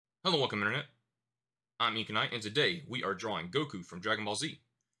Hello, welcome Internet. I'm Inkanite, and today we are drawing Goku from Dragon Ball Z.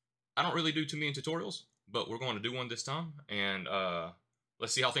 I don't really do too many tutorials, but we're going to do one this time, and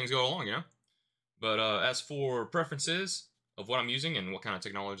let's see how things go along. But as for preferences of what I'm using and what kind of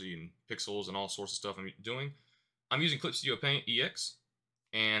technology and pixels and all sorts of stuff I'm doing, I'm using Clip Studio Paint EX,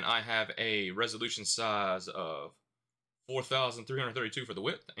 and I have a resolution size of 4,332 for the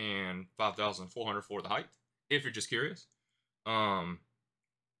width and 5,400 for the height, if you're just curious.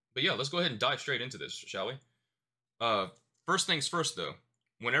 But yeah, let's go ahead and dive straight into this, shall we? First things first, though.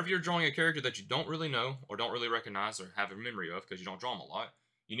 Whenever you're drawing a character that you don't really know or don't really recognize or have a memory of because you don't draw them a lot,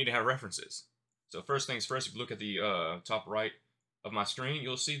 you need to have references. So first things first, if you look at the top right of my screen,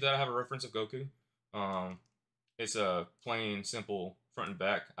 you'll see that I have a reference of Goku. It's a plain, simple front and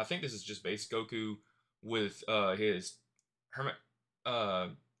back. I think this is just base Goku with his hermit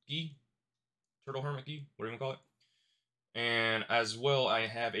gi, turtle hermit gi, whatever you call it. And as well, I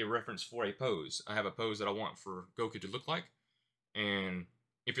have a reference for a pose. I have a pose that I want for Goku to look like. And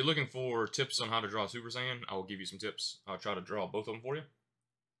if you're looking for tips on how to draw Super Saiyan, I will give you some tips. I'll try to draw both of them for you.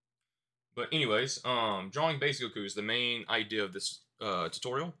 But anyways, drawing base Goku is the main idea of this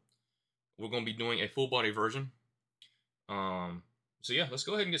tutorial. We're going to be doing a full body version. So yeah, let's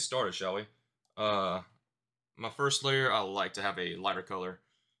go ahead and get started, shall we? My first layer, I like to have a lighter color.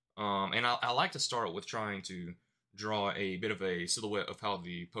 And I like to start with trying to draw a bit of a silhouette of how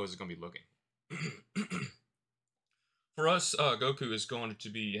the pose is going to be looking. For us, Goku is going to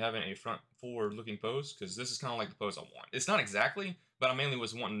be having a front forward looking pose because this is kind of like the pose I want. It's not exactly, but I mainly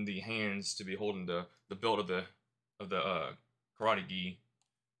was wanting the hands to be holding the belt of the karate gi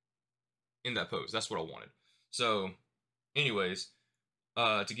in that pose. That's what I wanted. So anyways,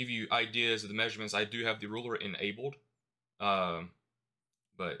 to give you ideas of the measurements, I do have the ruler enabled, but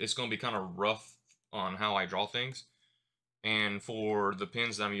it's going to be kind of rough on how I draw things. And for the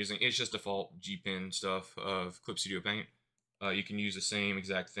pens that I'm using, it's just default G pen stuff of Clip Studio Paint. You can use the same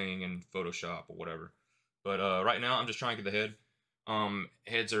exact thing in Photoshop or whatever. But right now, I'm just trying to get the head.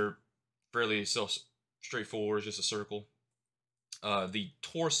 Heads are fairly straightforward, it's just a circle. The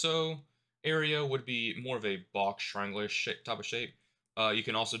torso area would be more of a box, triangular type of shape. You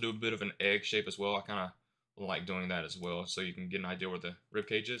can also do a bit of an egg shape as well. I kind of like doing that as well, so you can get an idea where the rib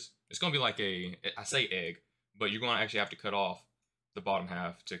cage is. It's going to be like I say egg, but you're going to actually have to cut off the bottom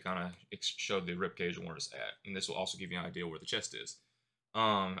half to kind of show the rib cage and where it's at. And this will also give you an idea where the chest is.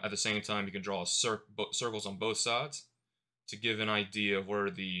 At the same time, you can draw circles on both sides to give an idea of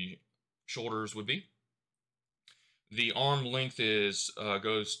where the shoulders would be. The arm length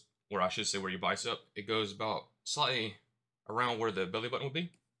goes, or I should say where your bicep, it goes about slightly around where the belly button would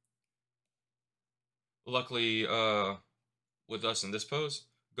be. Luckily, with us in this pose,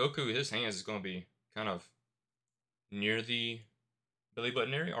 Goku, his hands is going to be kind of near the belly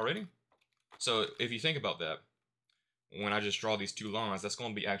button area already. So if you think about that, when I just draw these two lines, that's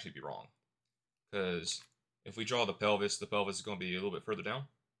going to actually be wrong. Because if we draw the pelvis is going to be a little bit further down.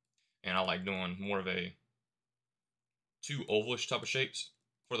 And I like doing more of a two ovalish type of shapes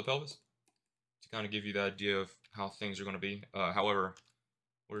for the pelvis to kind of give you the idea of how things are going to be. However,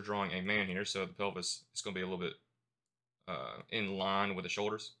 we're drawing a man here, so the pelvis is going to be a little bit in line with the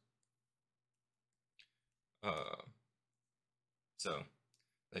shoulders. So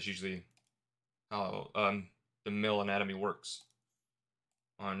that's usually how the male anatomy works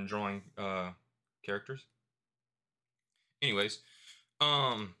on drawing characters. Anyways,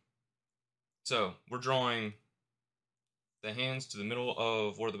 so we're drawing the hands to the middle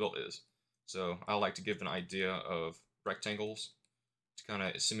of where the belt is. So I like to give an idea of rectangles to kind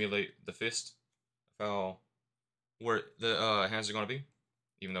of simulate the fist of where the hands are going to be,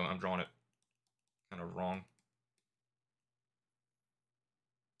 even though I'm drawing it kind of wrong.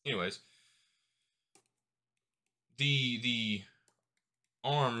 Anyways, the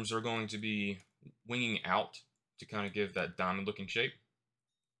arms are going to be winging out to kind of give that diamond looking shape.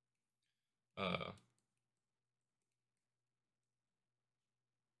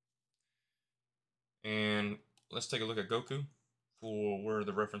 And let's take a look at Goku for where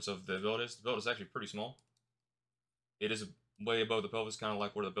the reference of the belt is. The belt is actually pretty small. It is way above the pelvis, kind of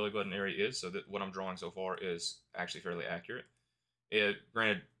like where the belly button area is, so that what I'm drawing so far is actually fairly accurate.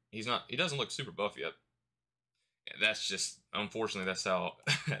 Granted, he doesn't look super buff yet. That's just, unfortunately, that's how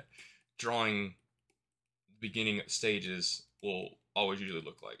drawing beginning stages will always usually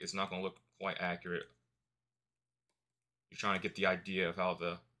look like. It's not going to look quite accurate. You're trying to get the idea of how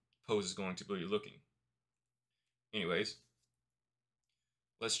the pose is going to be looking. Anyways,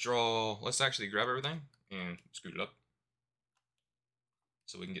 let's actually grab everything and scoot it up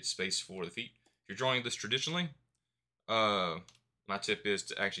so we can get space for the feet. If you're drawing this traditionally, my tip is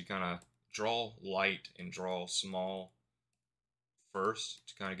to actually kind of draw light and draw small first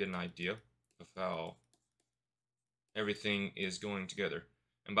to kind of get an idea of how everything is going together.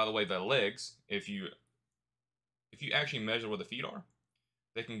 And by the way, the legs, if you actually measure where the feet are,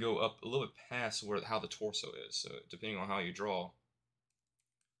 they can go up a little bit past how the torso is. So depending on how you draw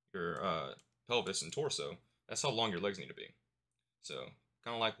your pelvis and torso, that's how long your legs need to be. So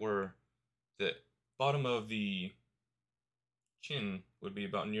kind of like where the bottom of the chin would be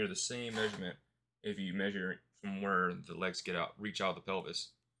about near the same measurement if you measure from where the legs reach out of the pelvis.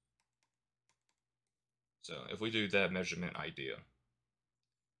 So if we do that measurement idea,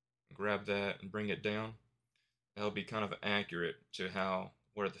 grab that and bring it down, that'll be kind of accurate to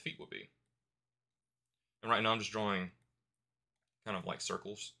where the feet will be. And right now I'm just drawing kind of like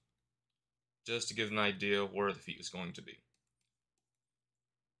circles, just to give an idea of where the feet is going to be.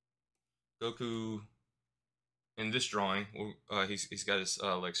 Goku, in this drawing, he's got his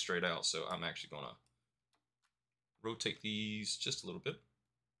legs straight out, so I'm actually going to rotate these just a little bit.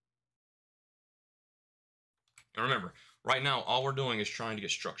 And remember, right now, all we're doing is trying to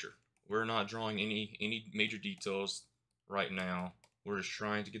get structure. We're not drawing any major details right now. We're just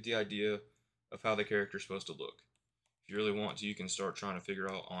trying to get the idea of how the character is supposed to look. If you really want to, you can start trying to figure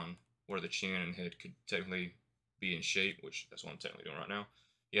out on where the chin and head could technically be in shape, which that's what I'm technically doing right now.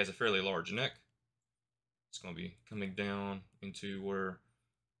 He has a fairly large neck. It's going to be coming down into where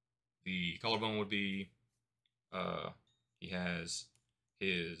the collarbone would be. He has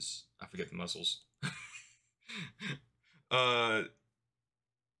his, I forget the muscles.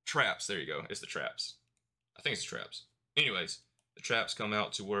 Traps, there you go. It's the traps. I think it's the traps. Anyways, the traps come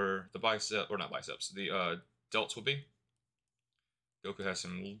out to where the the delts would be. Goku has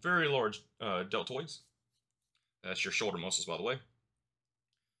some very large deltoids. That's your shoulder muscles, by the way.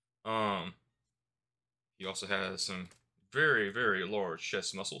 He also has some very, very large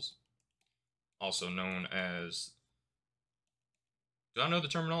chest muscles, also known as... Do I know the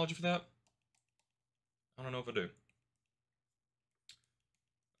terminology for that? I don't know if I do.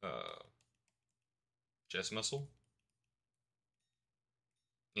 Chest muscle.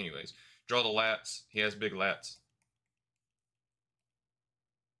 Anyways, draw the lats. He has big lats.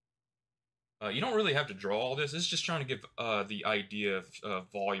 You don't really have to draw all this. It's just trying to give the idea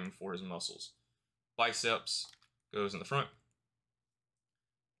of volume for his muscles. Biceps goes in the front.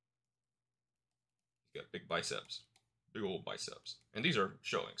 He's got big biceps. Big old biceps. And these are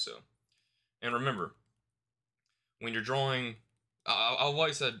showing, so. And remember, when you're drawing... I've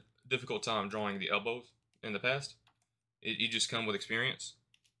always had a difficult time drawing the elbows in the past. You just come with experience,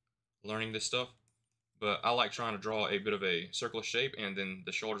 learning this stuff. But I like trying to draw a bit of a circular shape, and then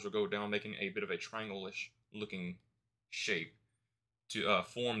the shoulders will go down, making a bit of a triangle-ish looking shape to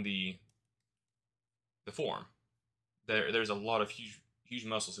form the form. There's a lot of huge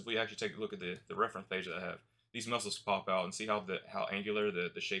muscles. If we actually take a look at the reference page that I have, these muscles pop out, and see how angular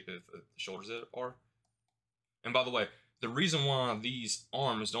the shape of the shoulders are. And by the way, the reason why these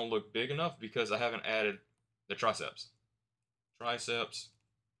arms don't look big enough because I haven't added the triceps. Triceps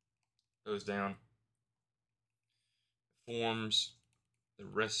goes down, forms the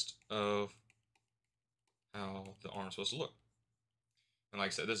rest of how the arm's supposed to look. And like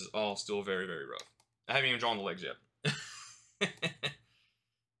I said, this is all still very, very rough. I haven't even drawn the legs yet.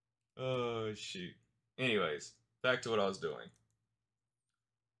 Oh, shoot. Anyways, back to what I was doing.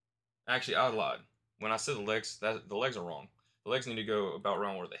 Actually, I lied. When I said the legs, the legs are wrong. The legs need to go about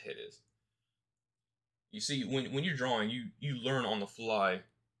around where the head is. You see, when you're drawing, you learn on the fly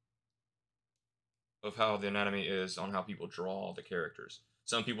of how the anatomy is on how people draw the characters.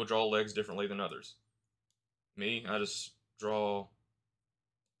 Some people draw legs differently than others. Me, I just draw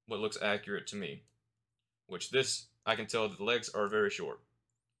what looks accurate to me. Which this, I can tell that the legs are very short.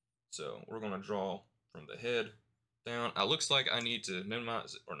 So we're going to draw from the head down. It looks like I need to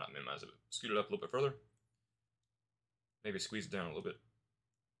minimize it, or not minimize it, but scoot it up a little bit further. Maybe squeeze it down a little bit.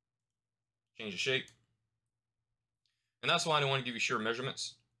 Change the shape. And that's why I don't want to give you sure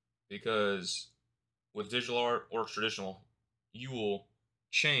measurements, because with digital art or traditional, you will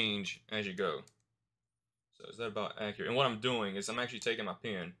change as you go. So is that about accurate? And what I'm doing is I'm actually taking my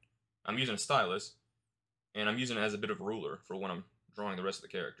pen, I'm using a stylus, and I'm using it as a bit of a ruler for when I'm drawing the rest of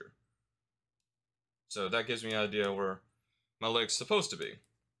the character. So that gives me an idea where my leg's supposed to be.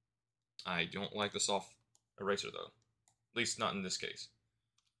 I don't like the soft eraser though. At least not in this case.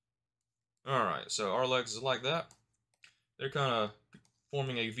 Alright, so our legs is like that. They're kind of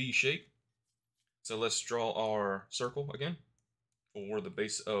forming a V shape. So let's draw our circle again for where the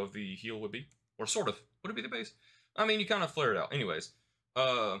base of the heel would be. Or sort of. Would it be the base? I mean, you kind of flare it out. Anyways,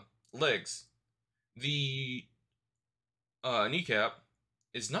 legs. The Kneecap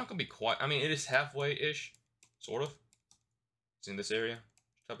is not going to be quite, I mean, it is halfway-ish, sort of. It's in this area,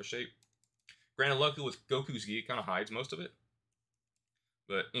 type of shape. Granted, luckily with Goku's gi, it kind of hides most of it.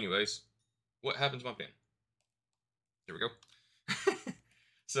 But anyways, what happens to my pin? There we go.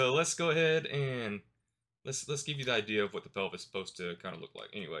 So let's go ahead and let's give you the idea of what the pelvis is supposed to kind of look like.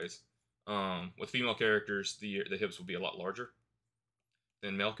 Anyways, with female characters, the hips will be a lot larger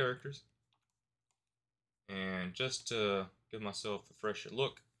than male characters. And just to give myself a fresher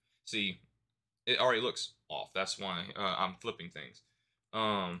look, see, it already looks off. That's why I'm flipping things.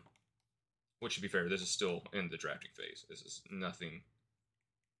 Which, to be fair, this is still in the drafting phase. This is nothing.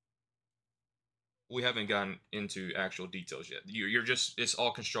 We haven't gotten into actual details yet. You're just, it's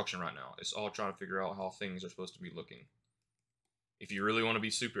all construction right now. It's all trying to figure out how things are supposed to be looking. If you really want to be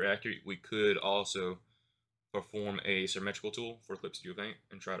super accurate, we could also perform a symmetrical tool for Clip Studio Paint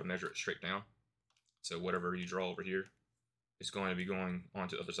and try to measure it straight down. So whatever you draw over here is going to be going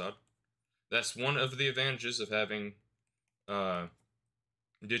onto the other side. That's one of the advantages of having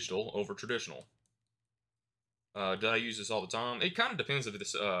digital over traditional. Did I use this all the time? It kind of depends if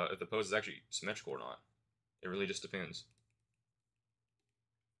this if the pose is actually symmetrical or not. It really just depends.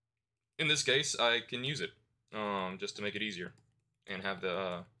 In this case, I can use it just to make it easier and have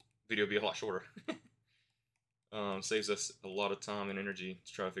the video be a lot shorter. Saves us a lot of time and energy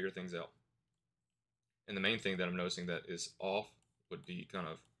to try to figure things out. And the main thing that I'm noticing that is off would be kind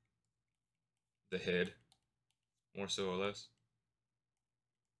of the head, more so or less.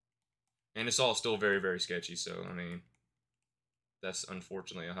 And it's all still very, very sketchy, so, I mean, that's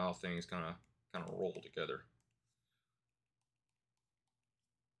unfortunately how things kind of roll together.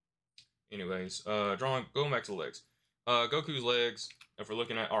 Anyways, going back to the legs. Goku's legs, if we're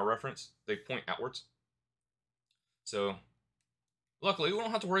looking at our reference, they point outwards. So, luckily, we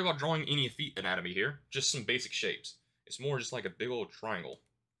don't have to worry about drawing any feet anatomy here, just some basic shapes. It's more just like a big old triangle.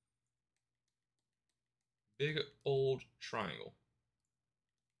 Big old triangle.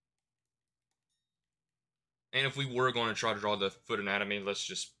 And if we were going to try to draw the foot anatomy, let's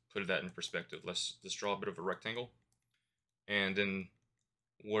just put that in perspective. Let's just draw a bit of a rectangle. And then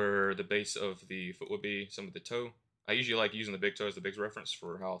where the base of the foot would be, some of the toe. I usually like using the big toe as the big reference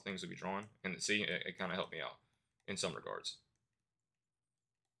for how things would be drawn. And see, it kind of helped me out in some regards.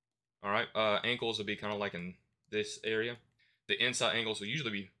 Alright, ankles would be kind of like in this area. The inside ankles will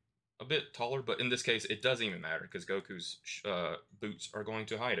usually be a bit taller, but in this case, it doesn't even matter because Goku's boots are going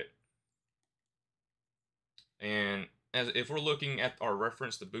to hide it. And if we're looking at our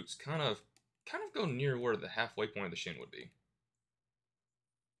reference, the boots kind of go near where the halfway point of the shin would be.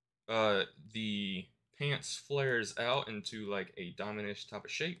 The pants flares out into like a diamond-ish type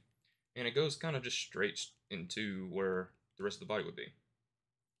of shape, and it goes kind of just straight into where the rest of the body would be.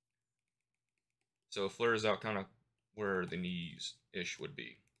 So it flares out kind of where the knees-ish would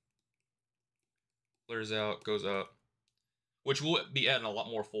be. Flares out, goes up, which will be adding a lot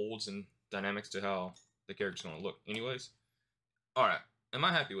more folds and dynamics to how the character's going to look anyways. Alright, am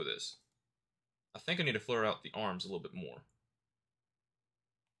I happy with this? I think I need to flare out the arms a little bit more.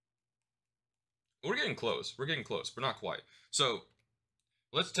 We're getting close, but not quite. So,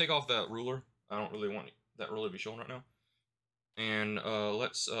 let's take off that ruler. I don't really want that ruler to be shown right now. And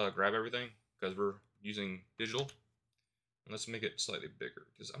let's grab everything, because we're using digital. And let's make it slightly bigger,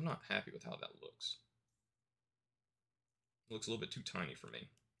 because I'm not happy with how that looks. It looks a little bit too tiny for me,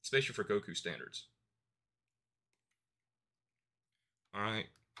 especially for Goku standards. Alright,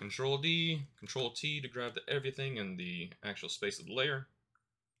 Control D, Control T to grab the everything in the actual space of the layer.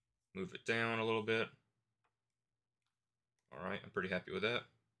 Move it down a little bit. Alright, I'm pretty happy with that.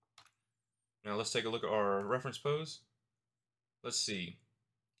 Now let's take a look at our reference pose. Let's see.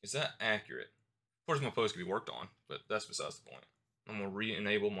 Is that accurate? Of course my pose can be worked on, but that's besides the point. I'm going to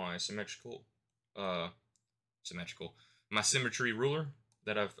re-enable my my symmetry ruler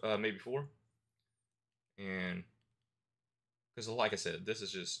that I've made before. And because like I said, this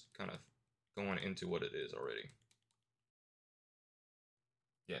is just kind of going into what it is already.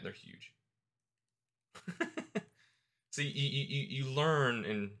 Yeah, they're huge. See, you learn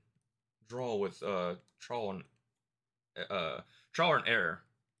and draw with trial and error.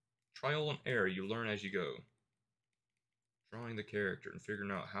 Trial and error, you learn as you go. Drawing the character and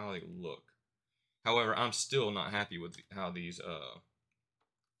figuring out how they look. However, I'm still not happy with how these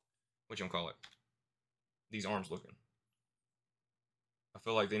these arms looking. I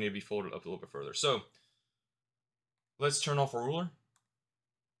feel like they need to be folded up a little bit further. So, let's turn off our ruler.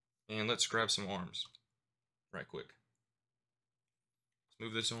 And let's grab some arms. Right quick. Let's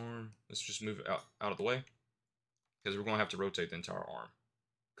move this arm. Let's just move it out of the way. Because we're going to have to rotate the entire arm.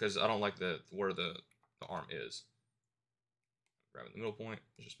 Because I don't like where the arm is. Grabbing the middle point.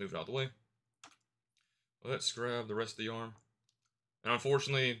 Just move it out of the way. Let's grab the rest of the arm. And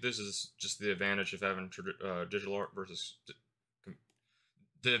unfortunately, this is just the advantage of having digital art versus...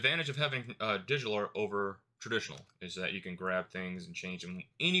 The advantage of having digital art over traditional is that you can grab things and change them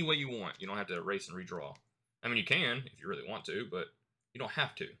any way you want. You don't have to erase and redraw. I mean, you can if you really want to, but you don't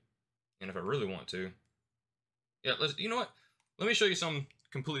have to. And if I really want to... Yeah, you know what? Let me show you something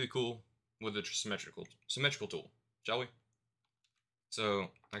completely cool with the symmetrical tool, shall we?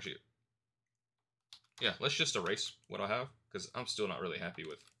 So, actually... Yeah, let's just erase what I have, because I'm still not really happy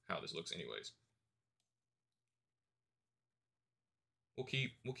with how this looks anyways. We'll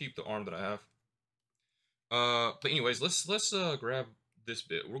keep the arm that I have. But anyways, let's grab this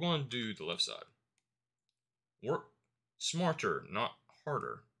bit. We're going to do the left side. Work smarter, not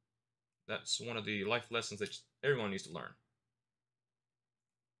harder. That's one of the life lessons that everyone needs to learn.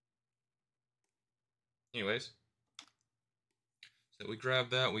 Anyways, so we grab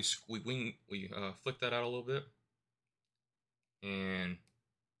that, we flick that out a little bit, and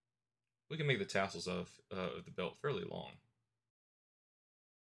we can make the tassels of the belt fairly long.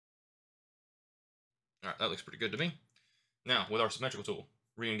 Alright, that looks pretty good to me. Now, with our symmetrical tool,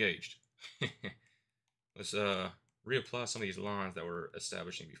 re-engaged. Let's reapply some of these lines that we're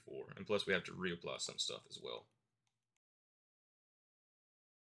establishing before, and plus we have to reapply some stuff as well.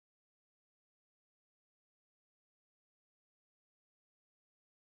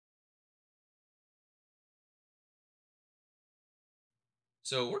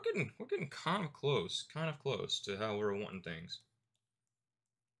 So we're getting kind of close to how we're wanting things.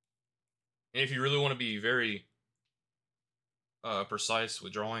 And if you really want to be very precise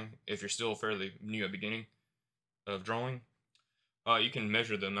with drawing, if you're still fairly new at beginning of drawing, you can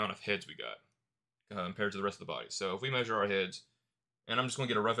measure the amount of heads we got compared to the rest of the body. So if we measure our heads, and I'm just going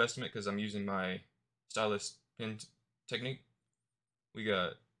to get a rough estimate because I'm using my stylus pen technique, we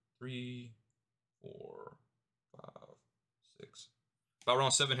got 3, 4, 5, 6, about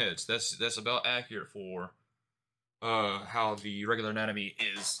around 7 heads. That's about accurate for how the regular anatomy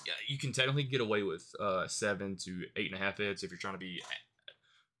is. Yeah, you can technically get away with 7 to 8.5 heads if you're trying to be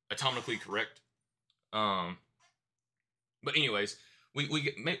anatomically correct. But anyways,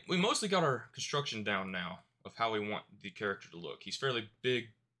 we mostly got our construction down now of how we want the character to look. He's fairly big,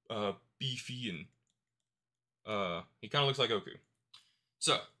 beefy, and he kind of looks like Goku.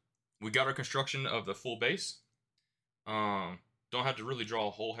 So we got our construction of the full base. Don't have to really draw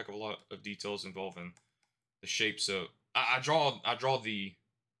a whole heck of a lot of details involving the shapes. So I draw the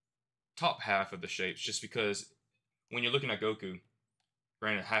top half of the shapes just because when you're looking at Goku,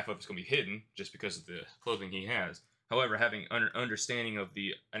 granted half of it's going to be hidden just because of the clothing he has. However, having understanding of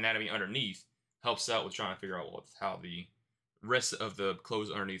the anatomy underneath helps out with trying to figure out how the rest of the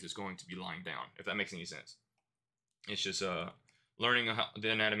clothes underneath is going to be lying down, if that makes any sense. It's just learning the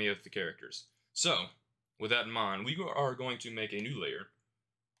anatomy of the characters. So, with that in mind, we are going to make a new layer,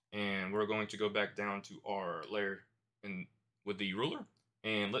 and we're going to go back down to our layer with the ruler,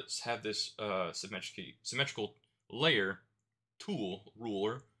 and let's have this symmetrical layer tool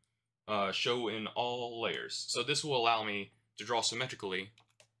ruler show in all layers. So this will allow me to draw symmetrically,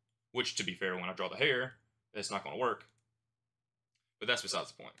 which, to be fair, when I draw the hair, it's not going to work. But that's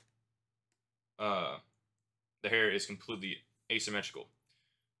besides the point. The hair is completely asymmetrical.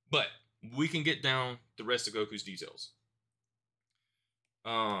 But we can get down the rest of Goku's details.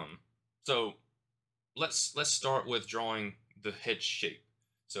 So let's start with drawing the head shape.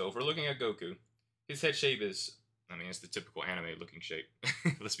 So if we're looking at Goku, his head shape is, I mean, it's the typical anime looking shape.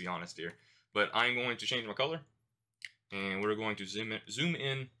 Let's be honest here. But I'm going to change my color, and we're going to zoom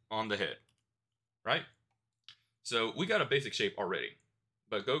in on the head, right? So we got a basic shape already,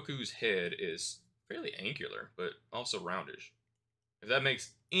 but Goku's head is fairly angular, but also roundish. If that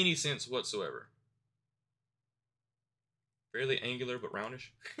makes any sense whatsoever. Fairly angular, but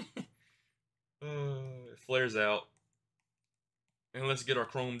roundish. It flares out. And let's get our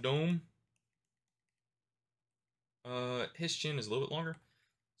chrome dome. His chin is a little bit longer,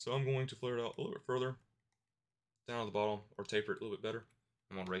 so I'm going to flare it out a little bit further down at the bottom, or taper it a little bit better.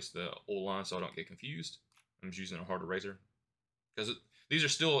 I'm going to erase the old line so I don't get confused. I'm just using a hard eraser, because these are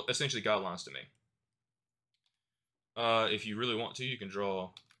still essentially guidelines to me. If you really want to, you can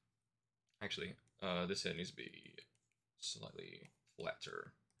draw... Actually, this head needs to be slightly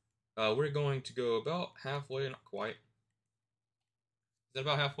flatter. We're going to go about halfway, not quite. Is that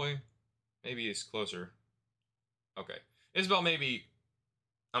about halfway? Maybe it's closer. Okay. It's about maybe,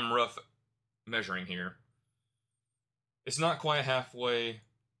 I'm rough measuring here. It's not quite halfway,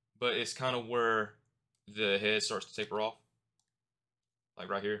 but it's kind of where the head starts to taper off. Like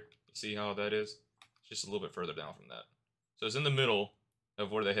right here. You see how that is? It's just a little bit further down from that. So it's in the middle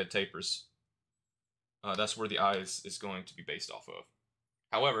of where the head tapers. That's where the eyes is going to be based off of.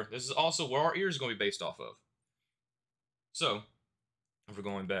 However, this is also where our ears is going to be based off of. So, if we're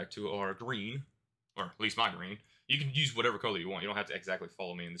going back to our green, or at least my green, you can use whatever color you want. You don't have to exactly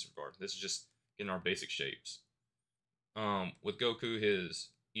follow me in this regard. This is just getting our basic shapes. With Goku, his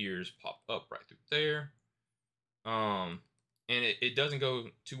ears pop up right through there. And it doesn't go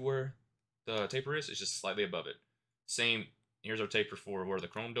to where the taper is. It's just slightly above it. Same, here's our taper for where the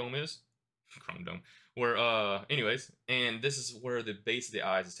Chrome Dome is. Chrome Dome. Where, anyways, and this is where the base of the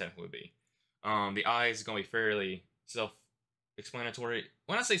eyes is technically be. The eyes is going to be fairly self-explanatory.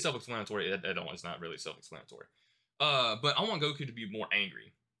 When I say self-explanatory, it's not really self-explanatory. But I want Goku to be more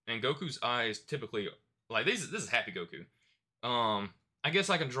angry. And Goku's eyes typically, like, this is Happy Goku. I guess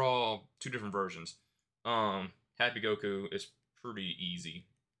I can draw two different versions. Happy Goku is pretty easy.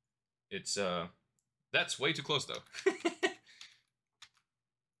 It's, that's way too close, though.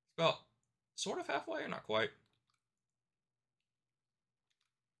 About sort of halfway, or not quite.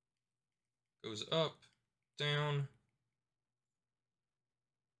 Goes up, down,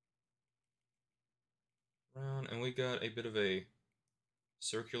 around, and we got a bit of a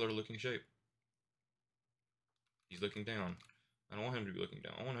circular looking shape. He's looking down. I don't want him to be looking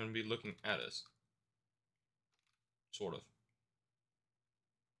down. I want him to be looking at us. Sort of.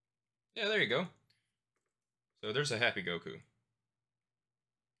 Yeah, there you go. So there's a Happy Goku.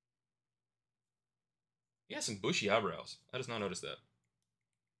 He has some bushy eyebrows. I just not noticed that.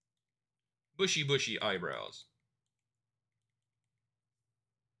 Bushy eyebrows.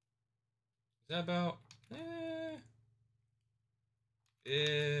 Is that about... I'm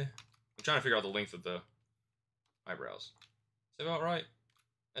trying to figure out the length of the eyebrows. Is that about right?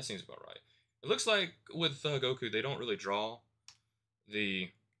 That seems about right. It looks like with Goku, they don't really draw the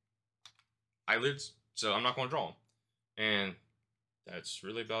eyelids, so I'm not going to draw them. And that's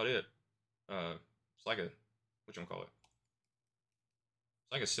really about it. It's like a, whatchamacallit?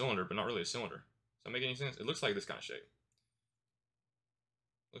 It's like a cylinder, but not really a cylinder. Does that make any sense? It looks like this kind of shape.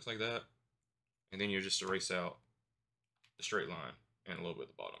 Looks like that. And then you just erase out the straight line and a little bit at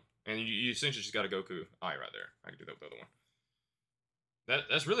the bottom. And you essentially just got a Goku eye right there. I can do that with the other one.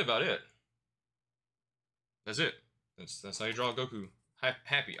 That's really about it. That's it. That's how you draw a Goku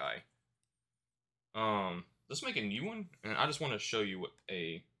happy eye. Let's make a new one, and I just want to show you what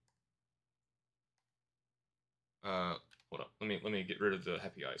a hold up. Let me get rid of the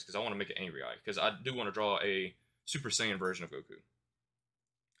happy eyes because I want to make an angry eye because I do want to draw a Super Saiyan version of Goku.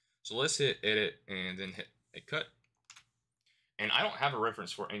 So let's hit edit and then hit a cut. And I don't have a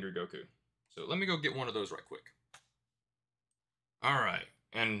reference for angry Goku. So let me go get one of those right quick. Alright,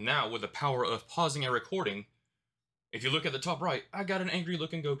 and now with the power of pausing a recording, if you look at the top right, I got an angry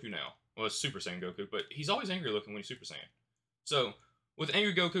looking Goku now. Well, it's Super Saiyan Goku, but he's always angry looking when he's Super Saiyan. So, with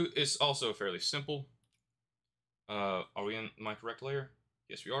angry Goku, it's also fairly simple. Are we in my correct layer?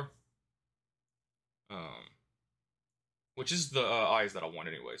 Yes, we are. Which is the eyes that I want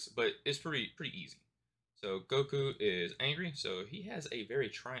anyways, but it's pretty easy. So Goku is angry, so he has a very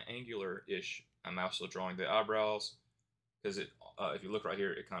triangular-ish. I'm also drawing the eyebrows, because it, if you look right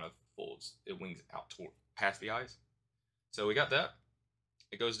here, it kind of folds, it wings out toward past the eyes. So we got that.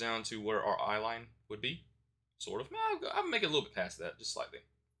 It goes down to where our eye line would be, sort of. I'll make it a little bit past that, just slightly.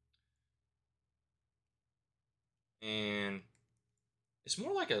 And it's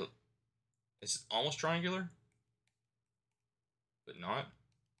more like it's almost triangular, but not.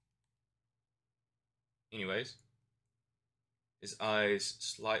 Anyways, his eyes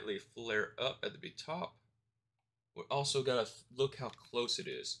slightly flare up at the top. We also gotta look how close it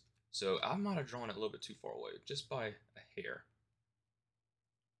is. So I might have drawn it a little bit too far away, just by a hair.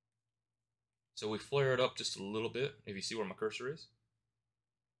 So we flare it up just a little bit, if you see where my cursor is.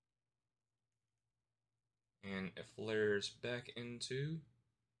 And it flares back into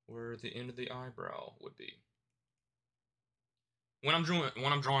where the end of the eyebrow would be. When I'm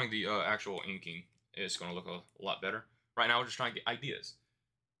drawing the actual inking, it's going to look a lot better. Right now, we're just trying to get ideas.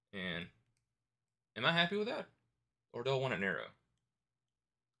 And am I happy with that? Or do I want it narrow?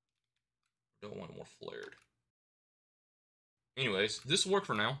 Or do I want it more flared? Anyways, this will work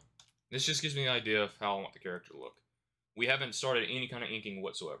for now. This just gives me an idea of how I want the character to look. We haven't started any kind of inking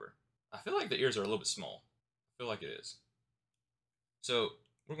whatsoever. I feel like the ears are a little bit small. I feel like it is. So,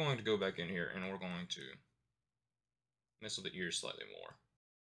 we're going to go back in here and we're going to mess with the ears slightly more.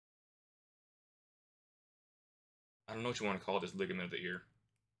 I don't know what you want to call this ligament of the ear,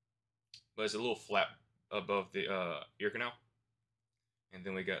 but it's a little flap above the ear canal. And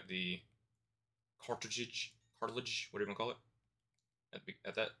then we got the cartilage, whatever you want to call it,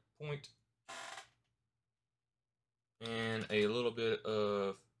 at that point. and a little bit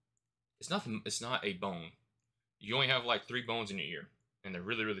of. It's not a bone. You only have like 3 bones in your ear, and they're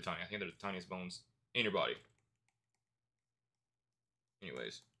really really tiny. I think they're the tiniest bones in your body.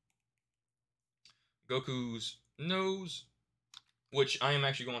 Anyways, Goku's nose, which I am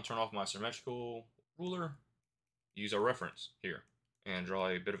actually going to turn off my symmetrical ruler. Use our reference here and draw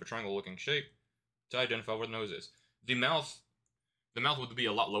a bit of a triangle looking shape to identify where the nose is. The mouth would be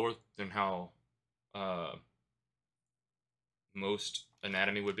a lot lower than how uh, most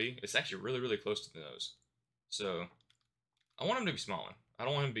anatomy would be. It's actually really, really close to the nose. So I want him to be smiling. I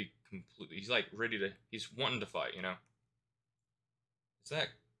don't want him to be completely. He's like ready to. He's wanting to fight. You know. Is that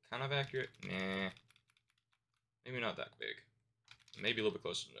kind of accurate? Nah. Maybe not that big. Maybe a little bit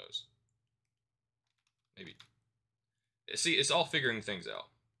closer to the nose. Maybe. See, it's all figuring things out.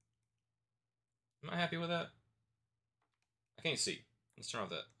 Am I happy with that? I can't see. Let's turn off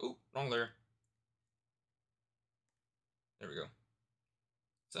that. Ooh, wrong layer. There we go.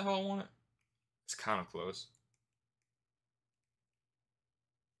 Is that how I want it? It's kind of close.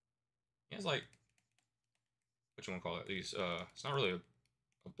 Yeah, it's like, what you want to call it? These, it's not really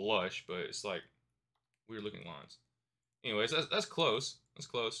a blush, but it's like weird looking lines. Anyways, that's close. That's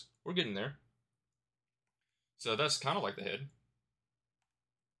close. We're getting there. So that's kind of like the head.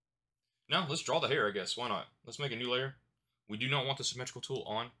 Now, let's draw the hair, I guess. Why not? Let's make a new layer. We do not want the symmetrical tool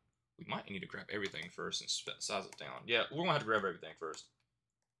on. We might need to grab everything first and size it down. Yeah, we're going to have to grab everything first.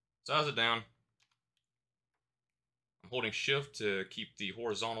 Size it down. I'm holding shift to keep the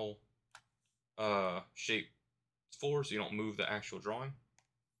horizontal shape forward so you don't move the actual drawing.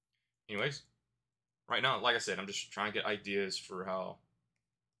 Anyways, right now, like I said, I'm just trying to get ideas for how,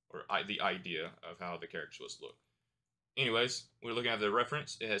 or the idea of how the character's supposed to look. Anyways, we're looking at the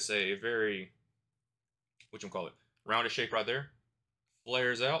reference. It has a very, whatchamacallit, rounded shape right there.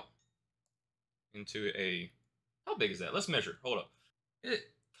 Flares out into a, how big is that? Let's measure. Hold up. It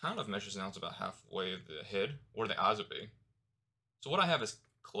kind of measures down to about halfway of the head, or the eyes would be. So what I have is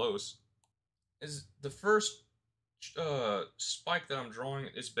close. Is the first spike that I'm drawing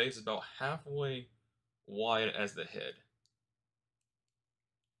is base about halfway wide as the head.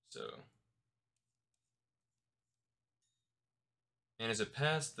 So, and as it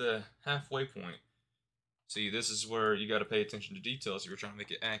passed the halfway point, see, this is where you got to pay attention to details if you're trying to make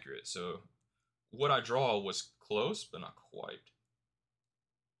it accurate. So what I draw was close, but not quite.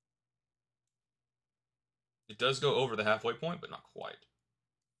 It does go over the halfway point, but not quite.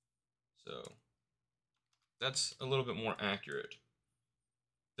 So that's a little bit more accurate.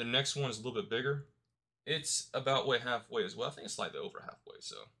 The next one is a little bit bigger. It's about way halfway as well. I think it's slightly over halfway,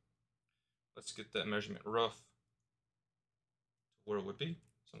 so let's get that measurement rough to where it would be,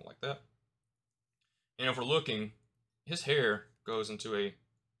 something like that. And if we're looking, his hair goes into a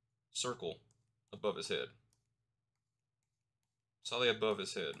circle above his head. Slightly above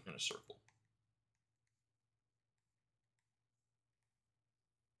his head in a circle.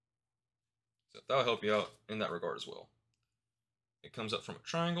 So that'll help you out in that regard as well. It comes up from a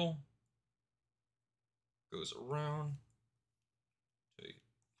triangle, goes around to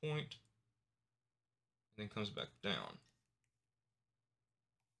a point, and then comes back down.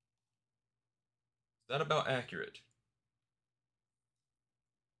 Is that about accurate?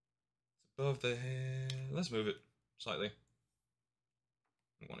 It's above the head. Let's move it slightly.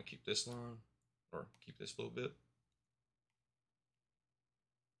 I want to keep this line, or keep this a little bit.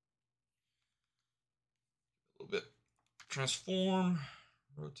 A little bit. Transform,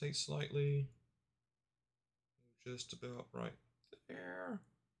 rotate slightly. Just about right there.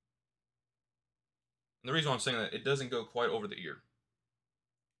 And the reason why I'm saying that, it doesn't go quite over the ear.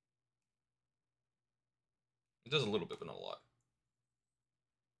 It does a little bit, but not a lot.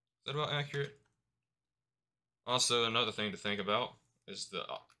 Is that about accurate? Also, another thing to think about is the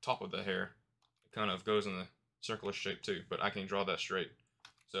top of the hair. It kind of goes in the circular shape too, but I can't draw that straight.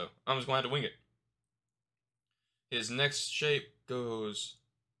 So I'm just going to have to wing it. His next shape goes,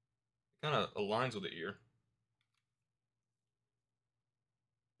 kind of aligns with the ear.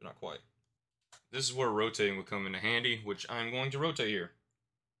 But not quite. This is where rotating would come into handy, which I'm going to rotate here.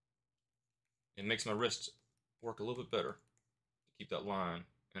 It makes my wrist work a little bit better to keep that line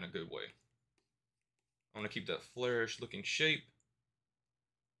in a good way. I want to keep that flourish looking shape.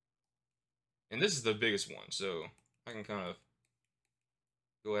 And this is the biggest one, so I can kind of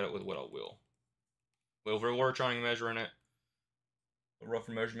go at it with what I will. But if we were trying to measure in it, a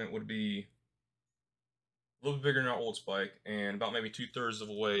rougher measurement would be a little bit bigger than our old spike, and about maybe 2/3 of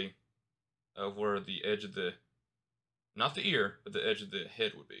the way of where the edge of the, not the ear, but the edge of the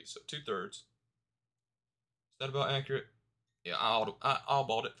head would be. So 2/3. Is that about accurate? Yeah, I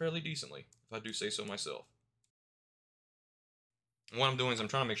eyeballed it fairly decently, if I do say so myself. And what I'm doing is I'm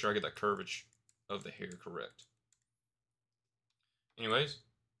trying to make sure I get that curvature of the hair correct. Anyways,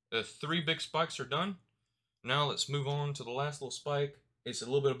 the 3 big spikes are done. Now let's move on to the last little spike. It's a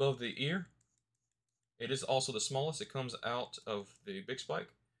little bit above the ear. It is also the smallest. It comes out of the big spike.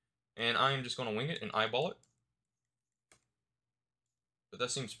 And I am just going to wing it and eyeball it. But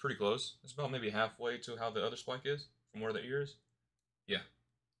that seems pretty close. It's about maybe halfway to how the other spike is, from where the ear is. Yeah,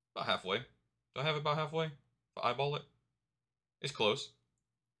 about halfway. Do I have it about halfway? If I eyeball it? It's close.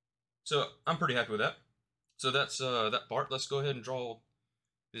 So I'm pretty happy with that. So that's that part. Let's go ahead and draw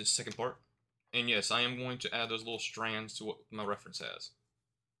this second part. And yes, I am going to add those little strands to what my reference has.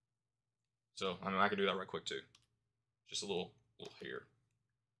 So I mean, I can do that right quick too. Just a little hair.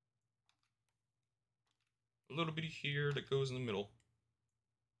 A little bitty hair that goes in the middle.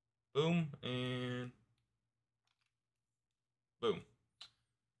 Boom, and boom.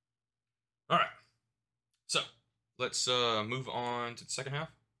 Alright, so let's move on to the second half.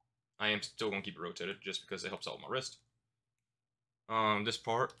 I am still going to keep it rotated just because it helps out with my wrist. This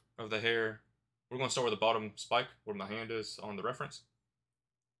part of the hair, we're going to start with the bottom spike where my hand is on the reference.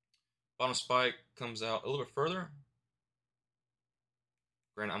 Bottom spike comes out a little bit further.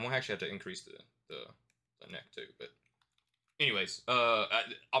 Granted, I'm going to actually have to increase the neck too, but anyways,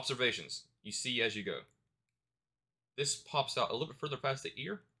 observations. You see as you go. This pops out a little bit further past the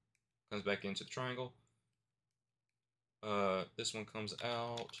ear. Comes back into the triangle. This one comes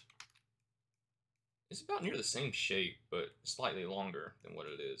out. It's about near the same shape, but slightly longer than what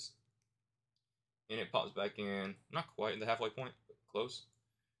it is. And it pops back in, not quite in the halfway point, but close.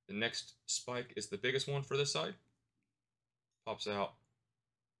 The next spike is the biggest one for this side. Pops out.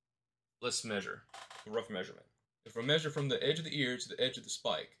 Let's measure. A rough measurement. If we measure from the edge of the ear to the edge of the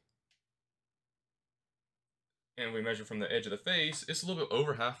spike, and we measure from the edge of the face, it's a little bit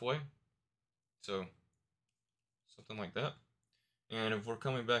over halfway. So, something like that. And if we're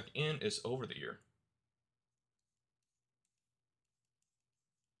coming back in, it's over the ear.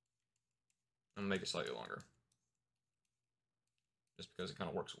 I'm gonna make it slightly longer. Just because it kind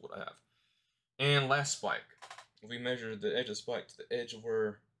of works with what I have. And last spike. If we measure the edge of the spike to the edge of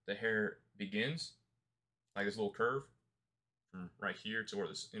where the hair begins, like this little curve, from right here to where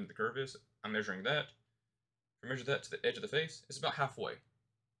this end of the curve is, I'm measuring that. If we measure that to the edge of the face, it's about halfway.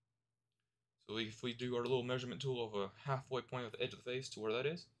 So if we do our little measurement tool of a halfway point at the edge of the face to where that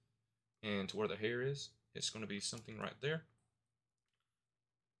is, and to where the hair is, it's going to be something right there.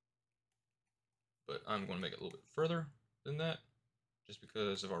 But I'm going to make it a little bit further than that, just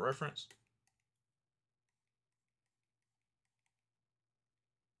because of our reference.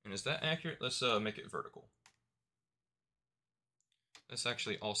 And is that accurate? Let's make it vertical. Let's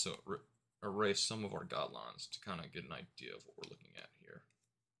actually also erase some of our guidelines to kind of get an idea of what we're looking at here.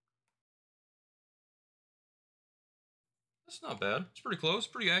 That's not bad. It's pretty close,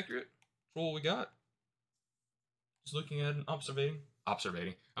 pretty accurate for what we got. Just looking at and observing.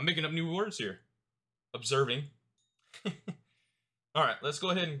 I'm making up new words here. Observing. Alright, let's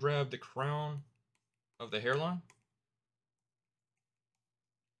go ahead and grab the crown of the hairline.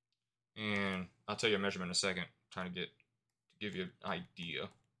 And I'll tell you a measurement in a second. Trying to give you an idea.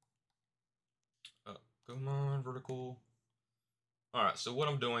 Come on, vertical. Alright, so what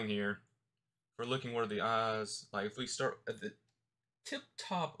I'm doing here, we're looking where the eyes, like if we start at the tip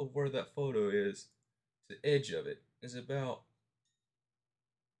top of where that photo is, the edge of it is about,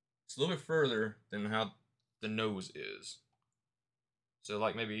 it's a little bit further than how the nose is. So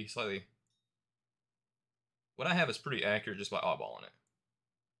like maybe slightly, what I have is pretty accurate just by eyeballing it.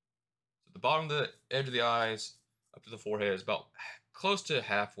 So the bottom of the edge of the eyes up to the forehead is about close to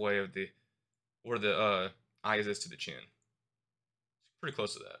halfway of where the eyes is to the chin. It's pretty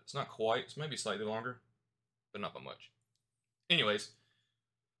close to that. It's not quite, it's maybe slightly longer, but not by much. Anyways,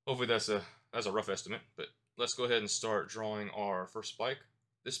 hopefully that's a rough estimate, but let's go ahead and start drawing our first spike.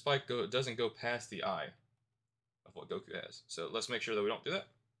 This spike doesn't go past the eye of what Goku has. So let's make sure that we don't do that.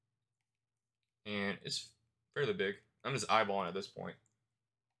 And it's fairly big. I'm just eyeballing at this point.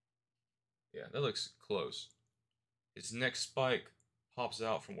 Yeah, that looks close. Its next spike pops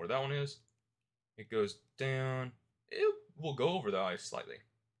out from where that one is. It goes down. It will go over the eye slightly,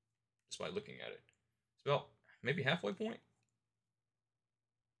 just by looking at it. It's about maybe halfway point.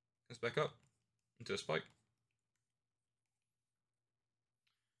 Comes back up into a spike.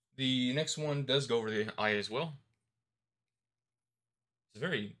 The next one does go over the eye as well. It's a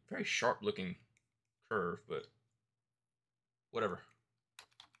very, very sharp looking curve, but whatever.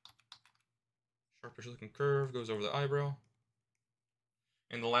 Sharpish looking curve goes over the eyebrow.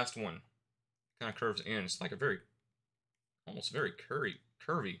 And the last one kind of curves in. It's like a very, almost very curly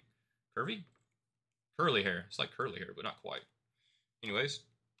hair. It's like curly hair, but not quite. Anyways,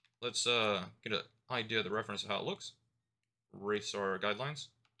 let's get an idea of the reference of how it looks. Erase our guidelines.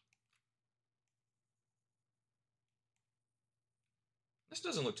 This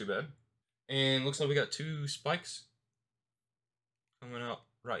doesn't look too bad. And looks like we got 2 spikes coming out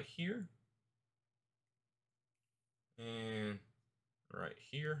right here. And right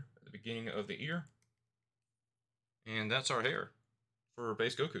here at the beginning of the ear. And that's our hair for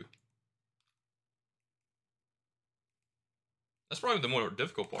base Goku. That's probably the more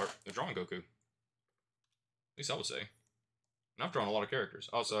difficult part of drawing Goku. At least I would say. And I've drawn a lot of characters.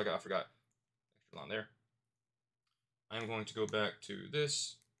 Also, I forgot extra line there. I'm going to go back to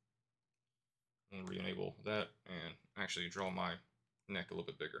this and re-enable that and actually draw my neck a little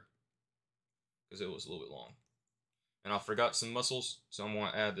bit bigger because it was a little bit long. And I forgot some muscles, so I'm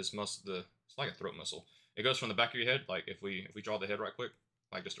going to add this muscle. It's like a throat muscle. It goes from the back of your head. Like if we draw the head right quick,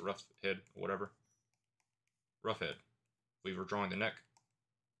 like just a rough head or whatever, rough head. We were drawing the neck.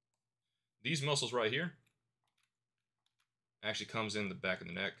 These muscles right here actually comes in the back of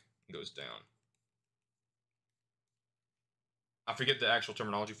the neck and goes down. I forget the actual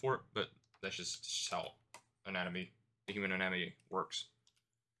terminology for it, but that's just how anatomy, the human anatomy works.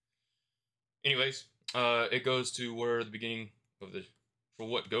 Anyways, it goes to where the beginning of for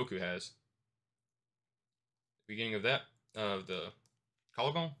what Goku has. The beginning of that, the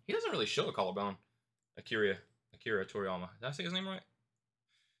collarbone. He doesn't really show a collarbone. Akira Toriyama. Did I say his name right?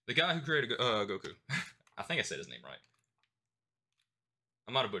 The guy who created Goku. I think I said his name right.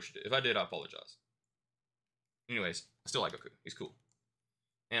 I might have butchered it. If I did, I apologize. Anyways, I still like Goku. He's cool.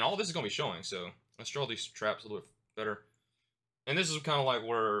 And all this is going to be showing, so let's draw these traps a little bit better. And this is kind of like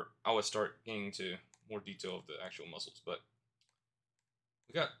where I would start getting to more detail of the actual muscles. But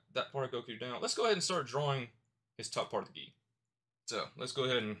we got that part of Goku down. Let's go ahead and start drawing his top part of the gi. So let's go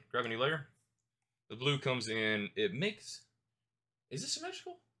ahead and grab a new layer. The blue comes in. It makes... Is this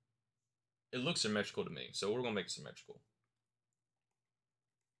symmetrical? It looks symmetrical to me, so we're going to make it symmetrical.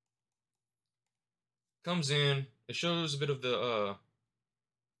 Comes in. It shows a bit of the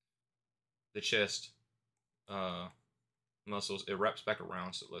chest muscles. It wraps back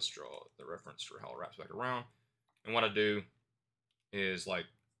around, so let's draw the reference for how it wraps back around. And what I do is, like,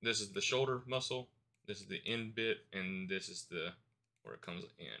 this is the shoulder muscle, this is the end bit, and this is the where it comes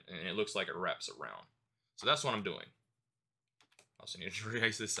in, and it looks like it wraps around. So that's what I'm doing. I also need to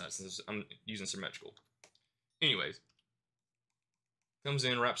erase this side since I'm using symmetrical. Anyways, comes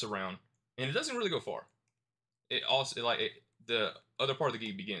in, wraps around, and it doesn't really go far. It also the other part of the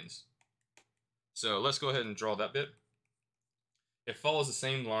gi begins. So let's go ahead and draw that bit. It follows the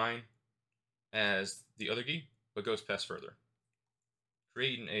same line as the other gi, but goes past further,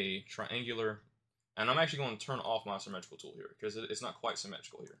 creating a triangular. And I'm actually going to turn off my symmetrical tool here because it's not quite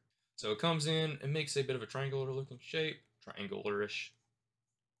symmetrical here. So it comes in and makes a bit of a triangular looking shape, triangular-ish.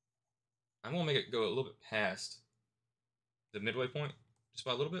 I'm going to make it go a little bit past the midway point, just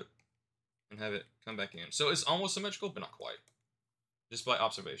by a little bit, and have it come back in. So it's almost symmetrical, but not quite. Just by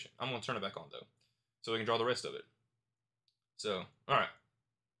observation. I'm going to turn it back on, though, so we can draw the rest of it. So, alright.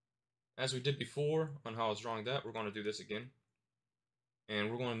 As we did before on how I was drawing that, we're going to do this again. And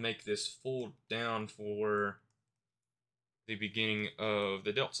we're going to make this fold down for the beginning of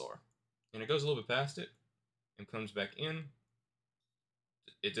the delts are. And it goes a little bit past it and comes back in.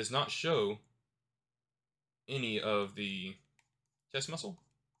 It does not show any of the chest muscle,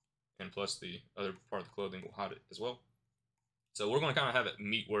 and plus the other part of the clothing will hide it as well. So we're going to kind of have it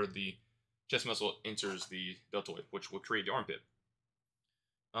meet where the chest muscle enters the deltoid, which will create the armpit.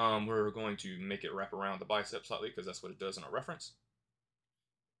 We're going to make it wrap around the bicep slightly because that's what it does in our reference.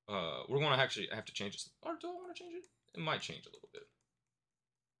 We're going to actually have to change this. Or do I want to change it? It might change a little bit.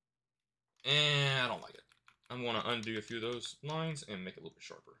 And I don't like it. I'm going to undo a few of those lines and make it a little bit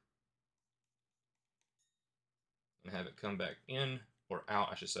sharper. And have it come back in, or out,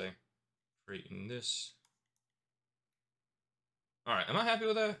 I should say. Creating this. Alright, am I happy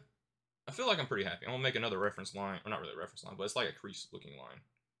with that? I feel like I'm pretty happy. I'm going to make another reference line. Or not really a reference line, but it's like a crease looking line.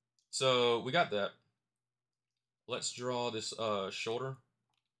 So, we got that. Let's draw this shoulder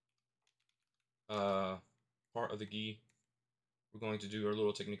part of the gi. We're going to do our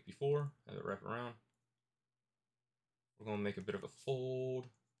little technique before, have it wrap around. We're going to make a bit of a fold.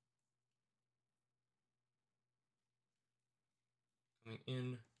 Coming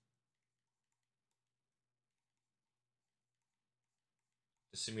in.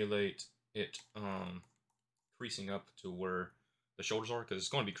 To simulate it creasing up to where the shoulders are, because it's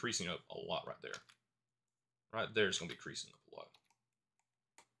going to be creasing up a lot right there. Right there, it's going to be creasing up a lot.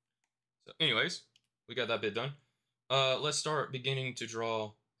 So anyways, we got that bit done. Let's start beginning to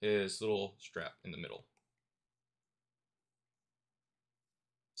draw his little strap in the middle.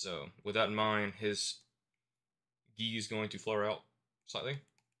 So with that in mind, his gi is going to flare out slightly,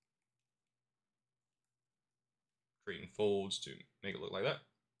 creating folds to make it look like that.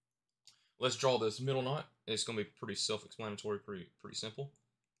 Let's draw this middle knot. It's going to be pretty self-explanatory, pretty simple.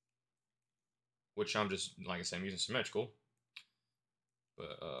 Which I'm just, like I said, I'm using symmetrical.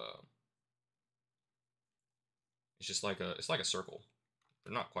 But it's just like a circle.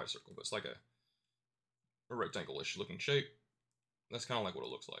 Or not quite a circle, but it's like a rectangle-ish looking shape. That's kind of like what it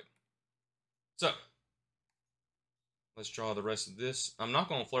looks like. So let's draw the rest of this. I'm not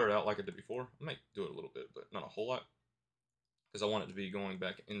going to flare it out like I did before. I might do it a little bit, but not a whole lot, because I want it to be going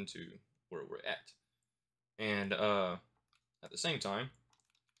back into where we're at. And at the same time,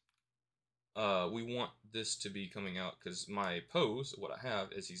 we want this to be coming out, because my pose, what I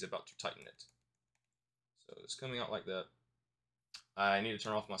have, is he's about to tighten it. So it's coming out like that. I need to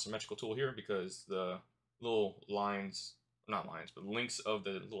turn off my symmetrical tool here because the little lines, not lines, but links of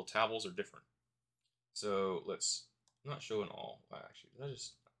the little tabbles are different. So let's not show it all. Actually, did I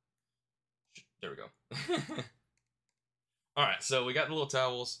just... There we go. Alright, so we got the little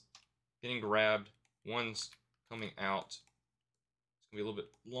towels getting grabbed. One's coming out. It's going to be a little bit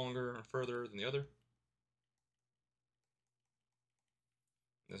longer and further than the other.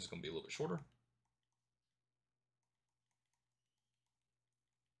 This is going to be a little bit shorter.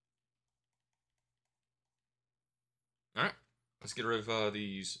 Alright, let's get rid of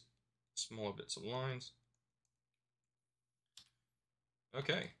these smaller bits of lines.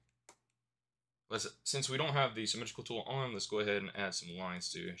 Okay. Since we don't have the symmetrical tool on, let's go ahead and add some lines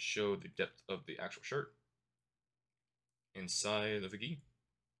to show the depth of the actual shirt inside of the gi.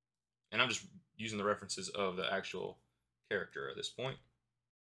 And I'm just using the references of the actual character at this point.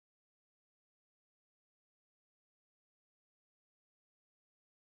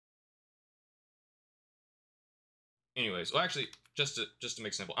 Anyways, well, actually, just to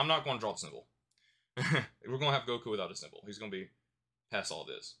make it simple, I'm not going to draw the symbol. We're going to have Goku without a symbol. He's going to be past all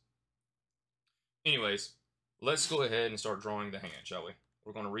this. Anyways, let's go ahead and start drawing the hand, shall we?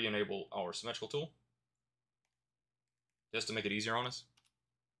 We're going to re-enable our symmetrical tool, just to make it easier on us.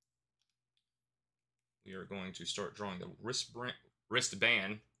 We are going to start drawing the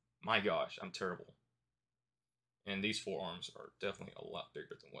wristband. My gosh, I'm terrible. And these forearms are definitely a lot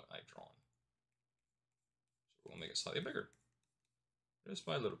bigger than what I've drawn. So we're going to make it slightly bigger, just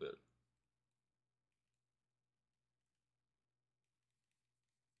by a little bit.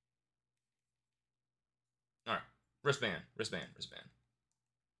 Alright, wristband.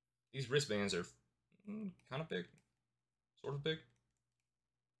 These wristbands are kind of big, sort of big.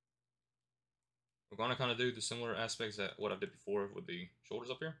 We're going to kind of do the similar aspects that what I did before with the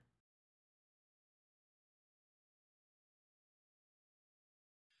shoulders up here.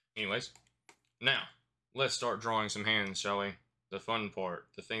 Anyways, now, let's start drawing some hands, shall we? The fun part,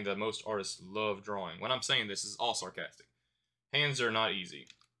 the thing that most artists love drawing. When I'm saying this is all sarcastic. Hands are not easy.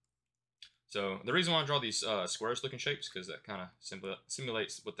 So, the reason why I draw these squarish looking shapes, because that kind of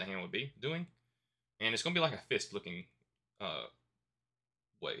simulates what the hand would be doing. And it's going to be like a fist looking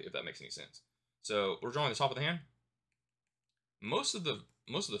way, if that makes any sense. So, we're drawing the top of the hand. Most of the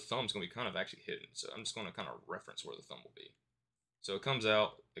thumb's going to be kind of actually hidden, so I'm just going to kind of reference where the thumb will be. So it comes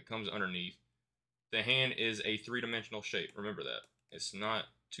out, it comes underneath. The hand is a three-dimensional shape. Remember that. It's not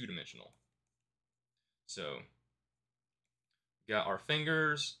two-dimensional. So, got our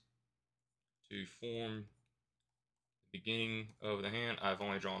fingers to form the beginning of the hand. I've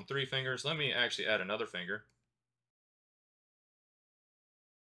only drawn 3 fingers. Let me actually add another finger.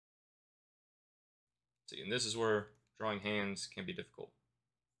 See, and this is where drawing hands can be difficult.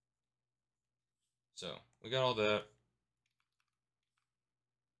 So, we got all that.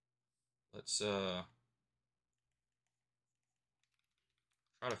 Let's try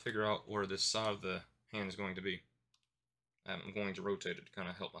to figure out where this side of the hand is going to be. I'm going to rotate it to kind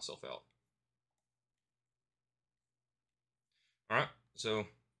of help myself out. Alright, so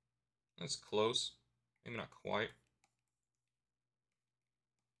that's close. Maybe not quite.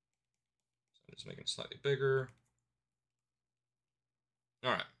 So I'm just making it slightly bigger.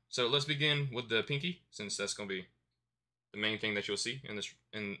 Alright, so let's begin with the pinky, since that's going to be the main thing that you'll see in this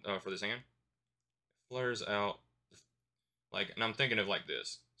for this hand. It flares out, and I'm thinking of like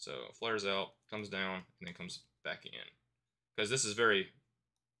this. So it flares out, comes down, and then comes back in. Because this is very,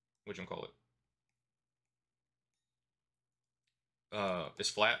 whatchamacallit, it's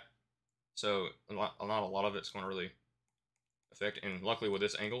flat, so not a lot of it's going to really affect, and luckily with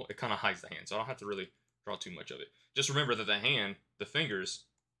this angle, it kind of hides the hand, so I don't have to really draw too much of it. Just remember that the hand, the fingers,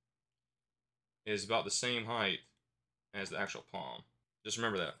 is about the same height as the actual palm. Just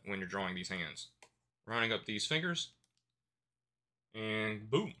remember that when you're drawing these hands. Rounding up these fingers, And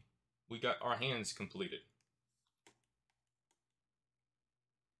boom, we got our hands completed.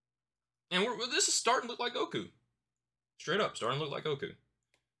 And this is starting to look like Goku. Straight up, starting to look like Goku.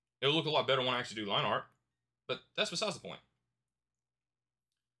 It'll look a lot better when I actually do line art, but that's besides the point.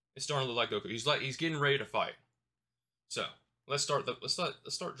 It's starting to look like Goku. He's getting ready to fight. So let's start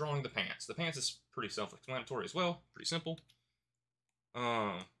drawing the pants. The pants is pretty self-explanatory as well. Pretty simple.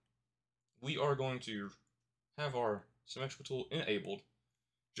 We are going to have our symmetrical tool enabled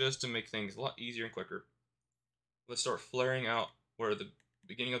just to make things a lot easier and quicker. Let's start flaring out where the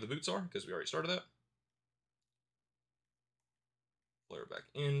beginning of the boots are, because we already started that. Flare back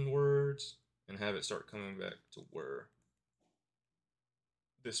inwards and have it start coming back to where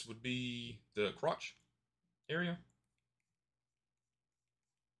this would be the crotch area.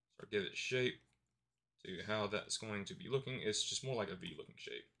 Start give it shape to how that's going to be looking. It's just more like a V looking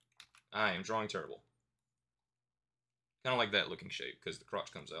shape. I am drawing terrible. Kind of like that looking shape because the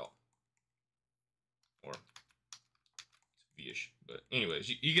crotch comes out. Or V-ish. But anyways,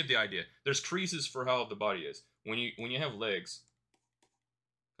 you get the idea. There's creases for how the body is. When you have legs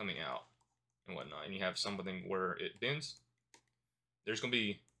coming out and whatnot, and you have something where it bends, there's gonna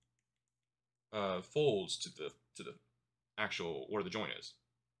be folds to the actual where the joint is.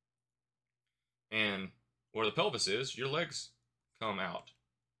 And where the pelvis is, your legs come out,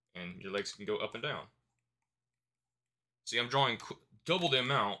 and your legs can go up and down. See, I'm drawing double the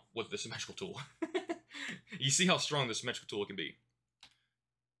amount with the symmetrical tool. You see how strong the symmetrical tool can be.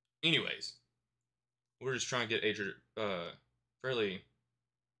 Anyways, we're just trying to get a fairly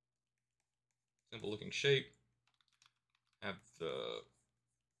simple looking shape. Have the...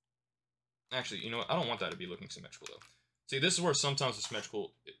 Actually, you know what? I don't want that to be looking symmetrical though. See, this is where sometimes the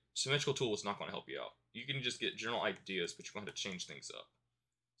symmetrical tool is not going to help you out. You can just get general ideas, but you're going to have to change things up.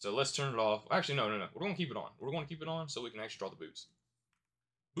 So let's turn it off. Actually, no. We're going to keep it on. We're going to keep it on so we can actually draw the boots.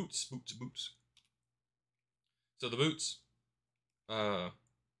 Boots. So the boots,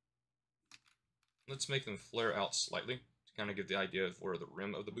 let's make them flare out slightly to kind of give the idea of where the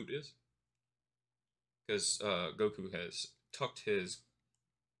rim of the boot is. Because Goku has tucked his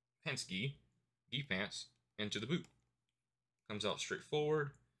gi pants into the boot. Comes out straight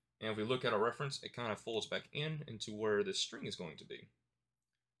forward. And if we look at our reference, it kind of folds back into where this string is going to be.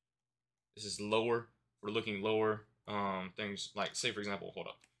 This is lower. We're looking lower. Things like, say for example, hold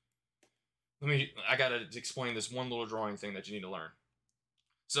up. I gotta explain this one little drawing thing that you need to learn.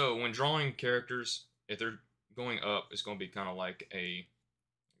 So when drawing characters, if they're going up, it's going to be kind of like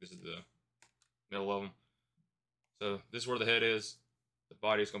this is the middle of them. So this is where the head is. The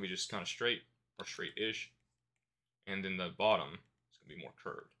body is going to be just kind of straight or straight-ish. And then the bottom is going to be more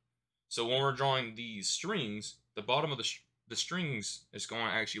curved. So when we're drawing these strings, the bottom of the strings is going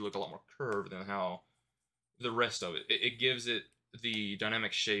to actually look a lot more curved than how the rest of it. It gives it the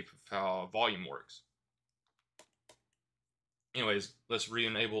dynamic shape of how volume works. Anyways, let's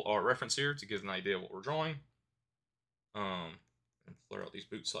re-enable our reference here to give an idea of what we're drawing. And flare out these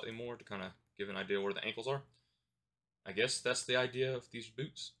boots slightly more to kind of give an idea where the ankles are. I guess that's the idea of these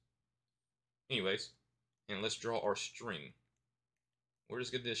boots. Anyways, and let's draw our string. We're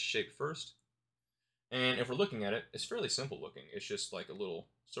just get this shape first. And if we're looking at it, it's fairly simple looking. It's just like a little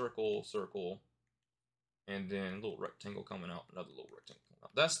circle, and then a little rectangle coming out, another little rectangle coming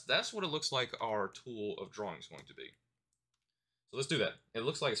out. That's what it looks like our tool of drawing is going to be. So let's do that. It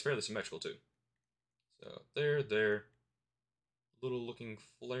looks like it's fairly symmetrical too. So there, little looking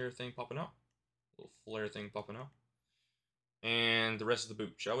flare thing popping out. Little flare thing popping out. And the rest of the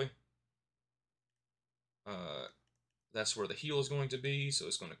boot, shall we? That's where the heel is going to be, so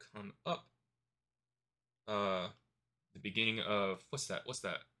it's going to come up. The beginning of, what's that?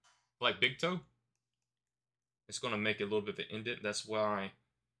 Like big toe? It's going to make it a little bit of an indent. That's why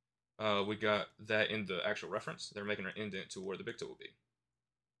we got that in the actual reference. They're making an indent to where the big toe will be.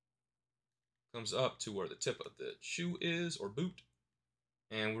 Comes up to where the tip of the shoe is, or boot.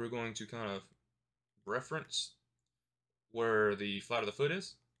 And we're going to kind of reference where the flat of the foot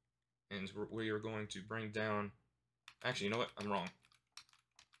is. And we are going to bring down... Actually, you know what? I'm wrong.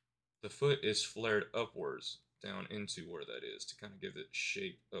 The foot is flared upwards down into where that is to kind of give it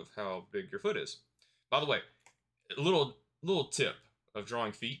shape of how big your foot is. By the way, a little tip of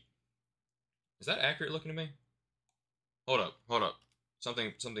drawing feet. Is that accurate looking to me? Hold up.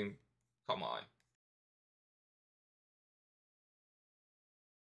 Something caught my eye.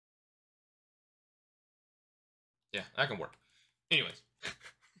 Yeah, that can work. Anyways.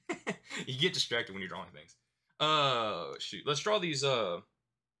 You get distracted when you're drawing things. Shoot. Let's draw these, what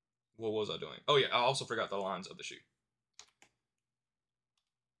was I doing? Oh yeah, I also forgot the lines of the shoe.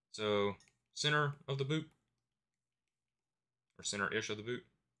 So, center of the boot. or center-ish of the boot.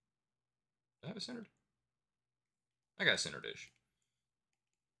 Do I have it centered? I got centered-ish.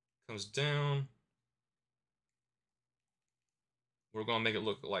 Comes down. We're going to make it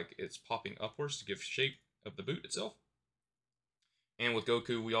look like it's popping upwards to give shape of the boot itself. And with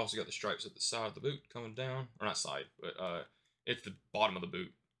Goku, we also got the stripes at the side of the boot coming down. Or not side, but it's the bottom of the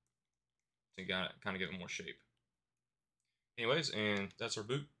boot to kind of give it more shape. Anyways, and that's our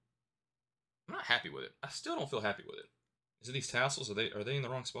boot. I'm not happy with it. I still don't feel happy with it. Is it these tassels? Are they in the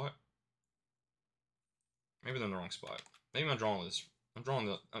wrong spot? Maybe they're in the wrong spot. Maybe I'm drawing this.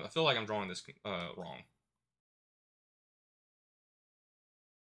 I feel like I'm drawing this wrong.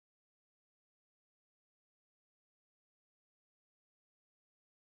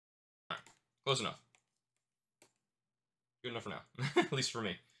 Alright, close enough. Good enough for now. At least for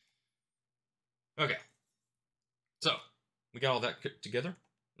me. Okay. So, we got all that together.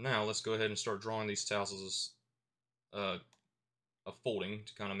 Now, let's go ahead and start drawing these tassels as a folding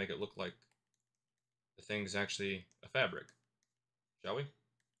to kind of make it look like the thing's actually a fabric. Shall we?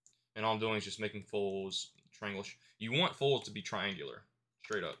 And all I'm doing is just making folds triangle-ish. You want folds to be triangular,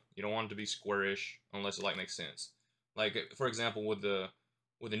 straight up. You don't want it to be squarish unless it like makes sense. Like, for example, with the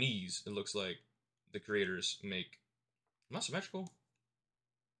knees, it looks like the creators make... Am I symmetrical?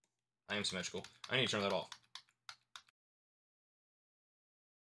 I am symmetrical. I need to turn that off.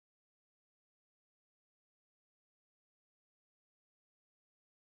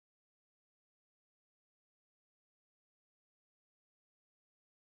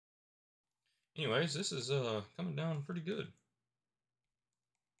 Anyways, this is coming down pretty good.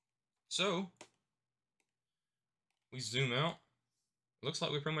 So, we zoom out. Looks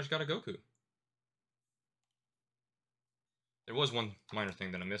like we pretty much got a Goku. There was one minor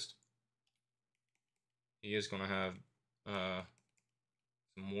thing that I missed. He is going to have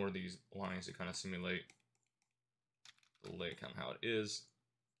some more of these lines to kind of simulate the leg, kind of how it is.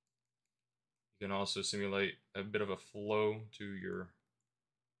 You can also simulate a bit of a flow to your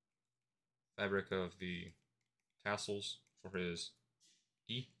fabric of the tassels for his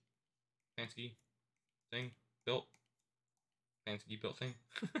gi, fancy gi thing, belt, fancy gi belt thing.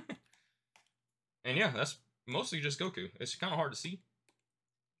 And yeah, that's mostly just Goku. It's kind of hard to see,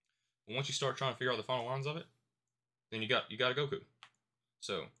 but once you start trying to figure out the final lines of it, then you got a Goku.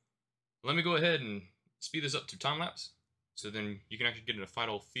 So let me go ahead and speed this up to time-lapse, so then you can actually get a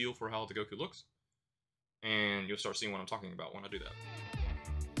final feel for how the Goku looks, and you'll start seeing what I'm talking about when I do that.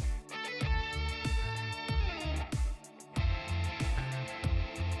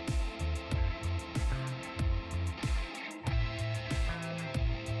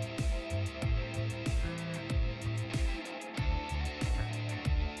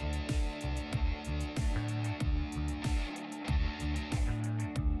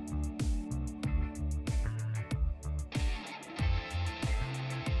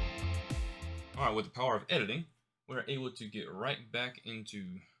 Alright, with the power of editing, we're able to get right back into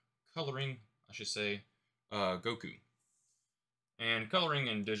coloring, I should say, Goku. And coloring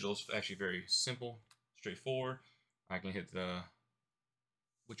in digital is actually very simple, straightforward. I can hit the,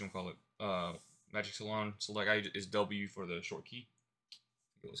 Magic Salon select. Is W for the short key.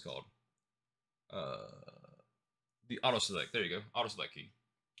 I think it was called. The auto select. There you go. Auto select key.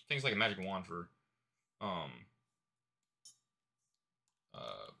 Things like a magic wand for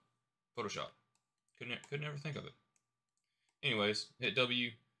Photoshop. Couldn't ever think of it. Anyways, hit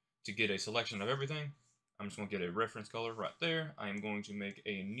W to get a selection of everything. I'm just going to get a reference color right there. I am going to make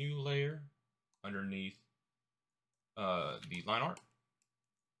a new layer underneath the line art.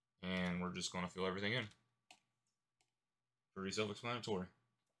 And we're just going to fill everything in. Pretty self-explanatory.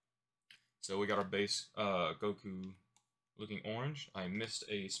 So we got our base Goku looking orange. I missed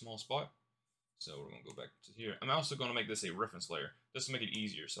a small spot. So we're going to go back to here. I'm also going to make this a reference layer, just to make it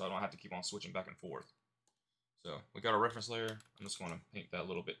easier so I don't have to keep on switching back and forth. So we got our reference layer. I'm just going to paint that a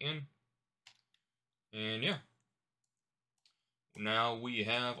little bit in. And yeah. Now we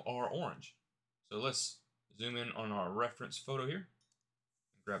have our orange. So let's zoom in on our reference photo here.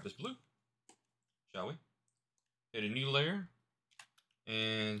 Grab this blue, shall we? Hit a new layer,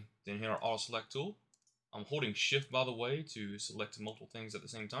 and then hit our auto select tool. I'm holding shift, by the way, to select multiple things at the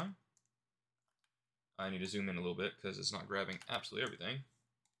same time. I need to zoom in a little bit because it's not grabbing absolutely everything.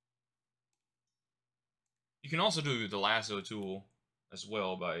 You can also do the lasso tool as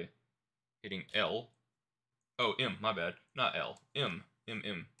well by hitting L. Oh, M, my bad. Not L. M.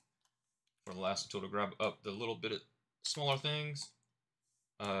 For the lasso tool to grab up the little bit of smaller things.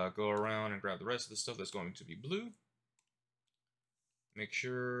 Go around and grab the rest of the stuff that's going to be blue. Make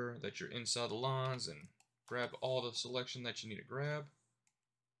sure that you're inside the lines and grab all the selection that you need to grab.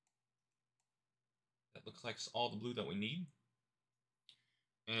 That looks like all the blue that we need.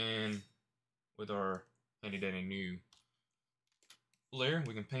 And with our handy dandy new layer,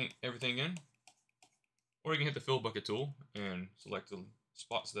 we can paint everything in. Or you can hit the fill bucket tool and select the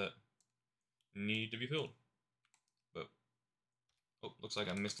spots that need to be filled. But, oh, looks like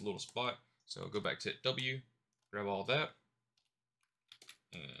I missed a little spot. So go back to hit W, grab all that,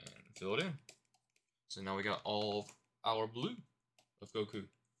 and fill it in. So now we got all of our blue of Goku.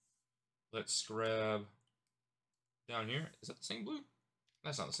 Let's grab down here. Is that the same blue?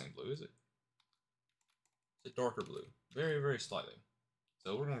 That's not the same blue, is it? It's a darker blue. Very, very slightly.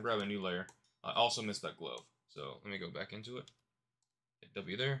 So we're going to grab a new layer. I also missed that glove. So let me go back into it. Hit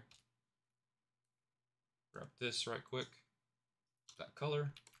W there. Grab this right quick. That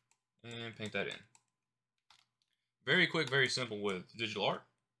color. And paint that in. Very quick, very simple with digital art.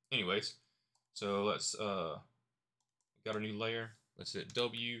 Anyways, so let's, we got our new layer. Let's hit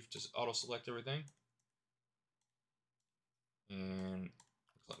W to auto select everything. And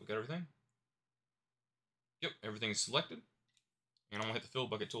looks like we got everything. Yep, everything is selected. And I'm going to hit the fill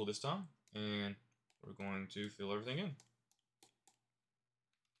bucket tool this time. And we're going to fill everything in.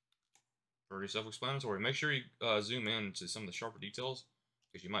 Pretty self-explanatory. Make sure you zoom in to some of the sharper details,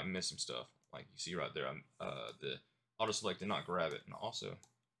 because you might miss some stuff. Like you see right there, the auto select did not grab it, and I also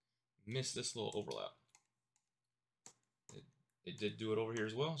missed this little overlap. It did do it over here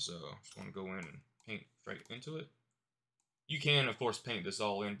as well, so just want to go in and paint right into it. You can, of course, paint this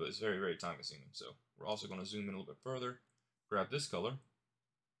all in, but it's very, very time consuming. So we're also going to zoom in a little bit further, grab this color,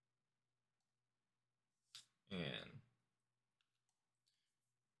 and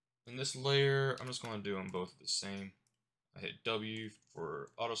in this layer, I'm just going to do them both the same. I hit W for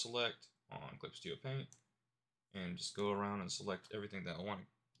auto select on Clip Studio Paint, and just go around and select everything that I want to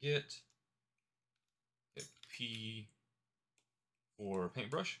get. Hit P for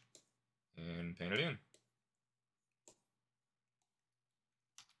paintbrush and paint it in.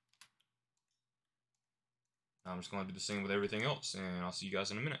 I'm just going to do the same with everything else, and I'll see you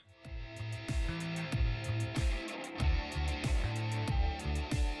guys in a minute.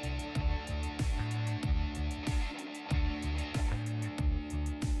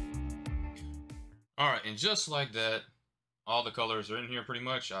 Alright, and just like that, all the colors are in here pretty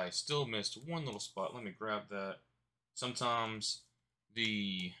much. I still missed one little spot. Let me grab that. Sometimes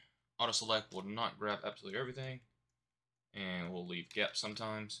the auto select will not grab absolutely everything, and will leave gaps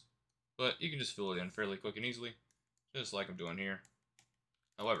sometimes. But you can just fill it in fairly quick and easily, just like I'm doing here.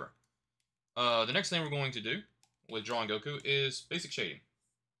 However, the next thing we're going to do with drawing Goku is basic shading.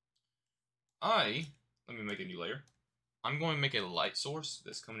 Let me make a new layer. I'm going to make a light source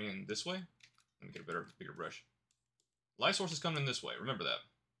that's coming in this way. Let me get a bigger brush. Light source is coming in this way, remember that.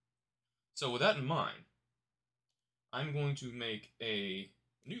 So with that in mind, I'm going to make a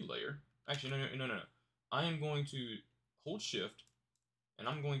new layer. Actually, no. I am going to hold shift, and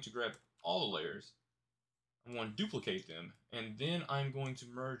I'm going to grab all the layers. I'm going to duplicate them, and then I'm going to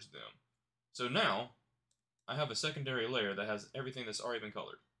merge them. So now, I have a secondary layer that has everything that's already been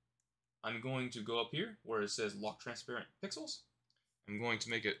colored. I'm going to go up here where it says lock transparent pixels. I'm going to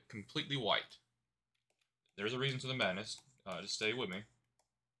make it completely white. There's a reason to the madness. Just stay with me.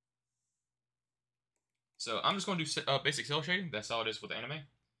 So I'm just going to do basic cell shading. That's how it is with anime.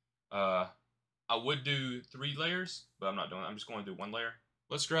 I would do 3 layers, but I'm not doing it. I'm just going to do 1 layer.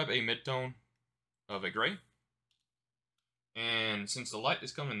 Let's grab a midtone of a gray. And since the light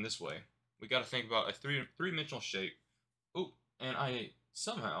is coming this way, we got to think about a three-dimensional shape. Oh, and I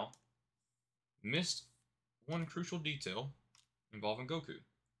somehow missed one crucial detail involving Goku.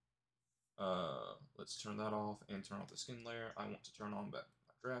 Let's turn that off and turn off the skin layer. I want to turn on back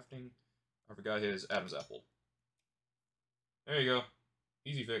drafting. I forgot his Adam's apple. There you go.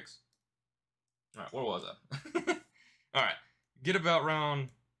 Easy fix. Alright, where was I? Alright, get about around,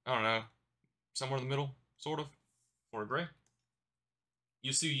 I don't know, somewhere in the middle, sort of, for a gray.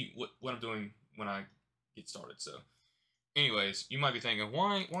 You see what I'm doing when I get started. So, anyways, you might be thinking,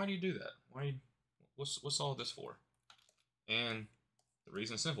 why do you do that? What's all this for? And the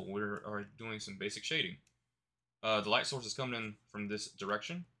reason is simple. We are doing some basic shading. The light source is coming in from this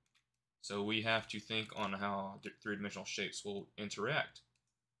direction, so we have to think on how three-dimensional shapes will interact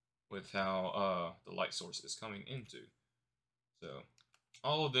with how the light source is coming into. So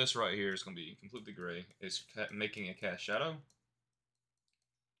all of this right here is going to be completely gray. It's making a cast shadow.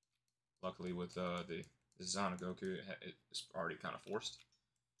 Luckily, with the design of Goku, it's already kind of forced.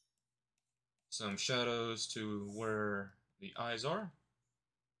 Some shadows to where the eyes are.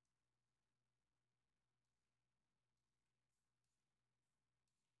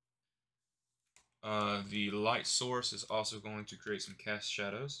 The light source is also going to create some cast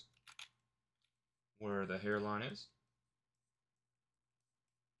shadows where the hairline is.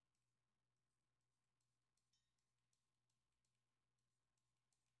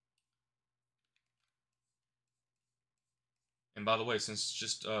 And by the way, since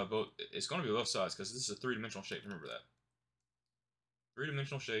just both, it's going to be both sides because this is a three-dimensional shape. Remember that.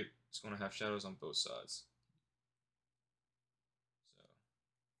 Three-dimensional shape is going to have shadows on both sides.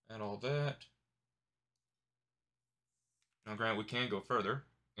 So add all that. Now, granted, we can go further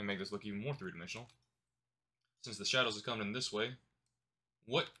and make this look even more three-dimensional. Since the shadows are coming in this way,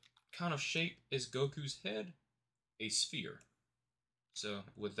 what kind of shape is Goku's head? A sphere. So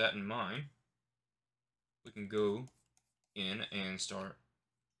with that in mind, we can go in and start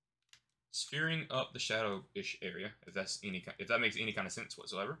sphering up the shadow-ish area, if that makes any kind of sense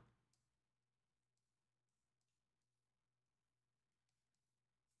whatsoever.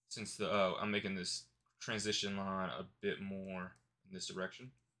 Since I'm making this transition line a bit more in this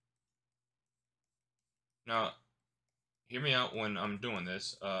direction. Now, hear me out when I'm doing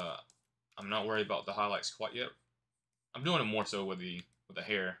this. I'm not worried about the highlights quite yet. I'm doing it more so with the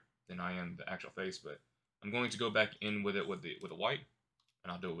hair than I am the actual face, but I'm going to go back in with it with the white,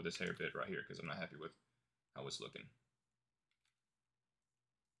 and I'll do it with this hair bit right here because I'm not happy with how it's looking.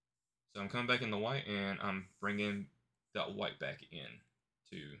 So I'm coming back in the white, and I'm bringing that white back in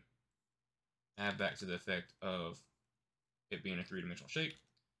to add back to the effect of it being a three-dimensional shape.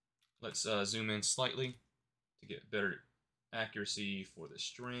 Let's zoom in slightly to get better accuracy for the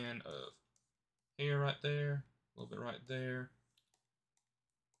strand of hair right there, a little bit right there.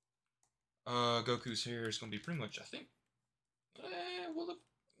 Goku's hair is going to be pretty much, I think,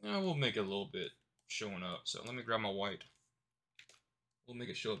 we'll make it a little bit showing up. So let me grab my white. We'll make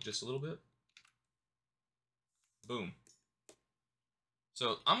it show up just a little bit. Boom.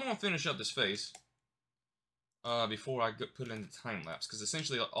 So I'm going to finish up this face before I put it into time-lapse, because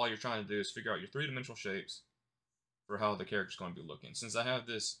essentially all you're trying to do is figure out your three-dimensional shapes for how the character's going to be looking. Since I have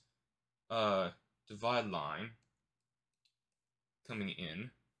this divide line coming in,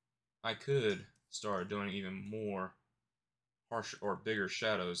 I could start doing even more harsh or bigger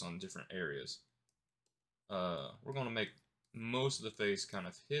shadows on different areas. We're going to make most of the face kind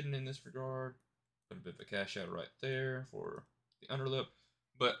of hidden in this regard. Put a bit of a cast shadow right there for the underlip.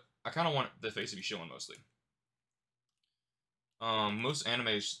 But I kind of want the face to be showing mostly. Most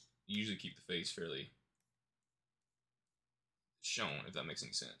animes usually keep the face fairly shown, if that makes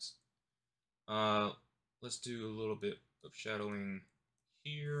any sense. Let's do a little bit of shadowing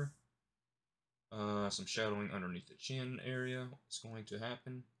here. Some shadowing underneath the chin area. What's going to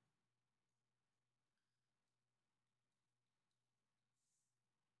happen?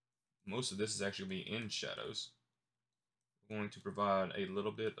 Most of this is actually going to be in shadows. We're going to provide a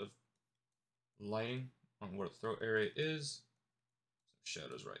little bit of lighting on where the throat area is. Some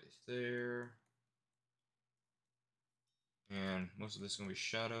shadows right there. And most of this is going to be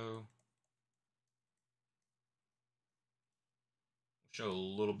shadow. Show a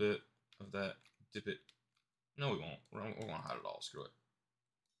little bit of that. Dip it. No, we won't. We're going to hide it all. Screw it.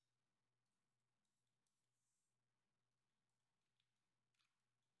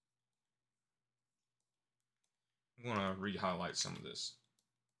 I'm going to re-highlight some of this.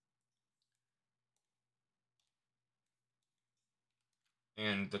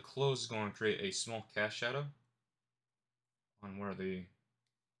 And the close is going to create a small cast shadow on where the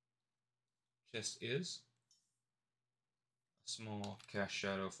chest is. A small cast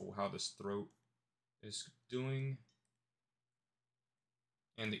shadow for how this throat is doing.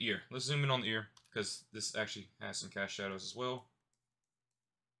 And the ear. Let's zoom in on the ear, because this actually has some cast shadows as well.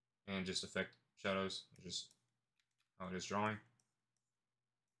 And just effect shadows, just how it is drawing.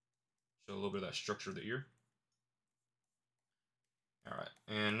 Show a little bit of that structure of the ear. Alright,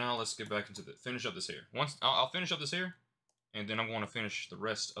 and now let's get back into finish up this hair. I'll finish up this hair, and then I'm going to finish the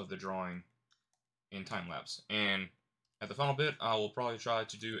rest of the drawing in time-lapse. And at the final bit, I will probably try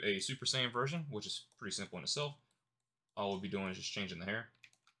to do a Super Saiyan version, which is pretty simple in itself. All we'll be doing is just changing the hair.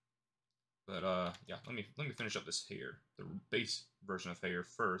 But yeah, let me finish up this hair, the base version of hair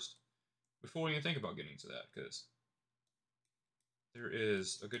first, before we even think about getting to that, because there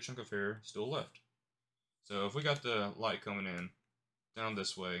is a good chunk of hair still left. So if we got the light coming in down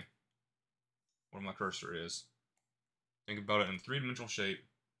this way, where my cursor is, think about it in three-dimensional shape.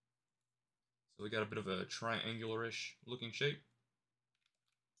 So we got a bit of a triangular-ish looking shape.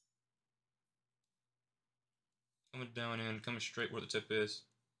 Coming down in, coming straight where the tip is.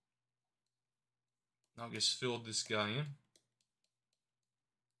 I'll just fill this guy in.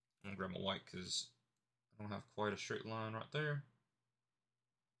 I'm gonna grab my white because I don't have quite a straight line right there.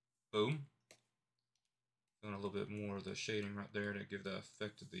 Boom. Doing a little bit more of the shading right there to give the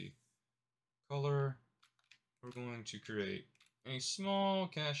effect of the color. We're going to create a small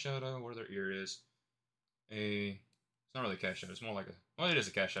cast shadow where their ear is. It's not really a cast shadow, it's more like well, it is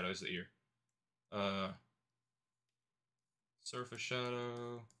a cast shadow, it's the ear. surface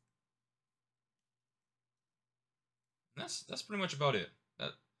shadow. And that's pretty much about it.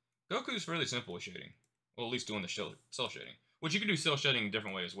 Goku's fairly simple with shading. Well, at least doing the cell shading. Which you can do cell shading a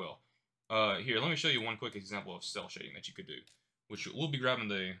different way as well. Here, let me show you one quick example of cell shading that you could do. Which we'll be grabbing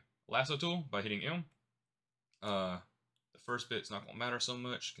the lasso tool by hitting M. The first bit's not going to matter so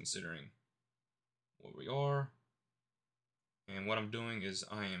much considering where we are. And what I'm doing is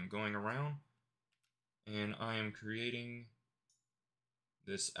I am going around and I am creating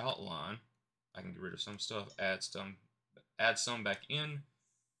this outline. I can get rid of some stuff, add some back in,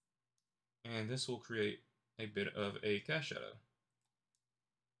 and this will create a bit of a cast shadow.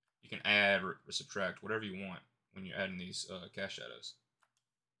 You can add or subtract whatever you want when you're adding these cast shadows,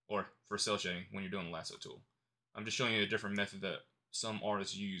 or for cell shading when you're doing the lasso tool. I'm just showing you a different method that some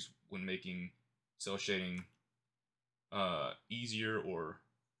artists use when making cell shading easier or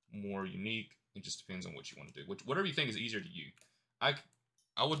more unique. It just depends on what you want to do. Whatever you think is easier to you. I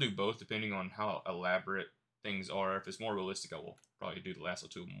will do both depending on how elaborate things are. If it's more realistic, I will probably do the lasso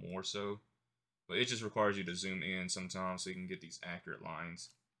tool more so. But it just requires you to zoom in sometimes so you can get these accurate lines.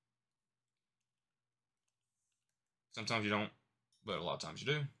 Sometimes you don't, but a lot of times you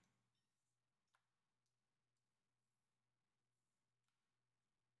do.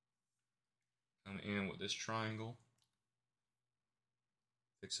 Come in with this triangle.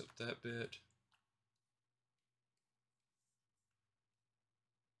 Fix up that bit.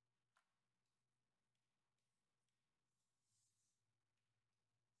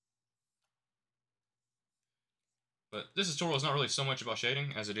 But this tutorial is not really so much about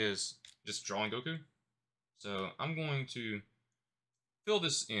shading as it is just drawing Goku. So I'm going to fill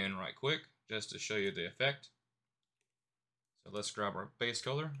this in right quick just to show you the effect. So let's grab our base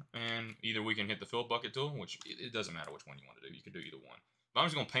color, and either we can hit the fill bucket tool, which it doesn't matter which one you want to do. You can do either one. But I'm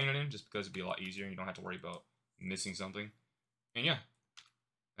just going to paint it in just because it'd be a lot easier and you don't have to worry about missing something. And yeah,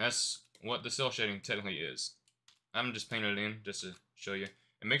 that's what the cell shading technically is. I'm just painting it in just to show you.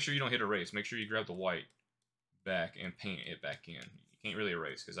 And make sure you don't hit erase. Make sure you grab the white back and paint it back in. You can't really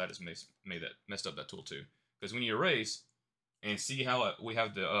erase because I just messed up that tool too. Because when you erase and see how we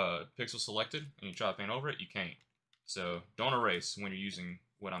have the pixel selected and you try to paint over it, you can't. So don't erase when you're using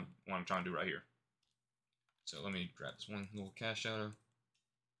what I'm trying to do right here. So let me grab this one little cast shadow.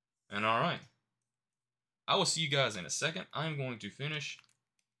 And alright. I will see you guys in a second. I'm going to finish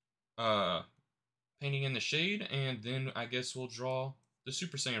painting in the shade, and then I guess we'll draw the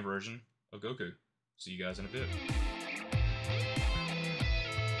Super Saiyan version of Goku. See you guys in a bit.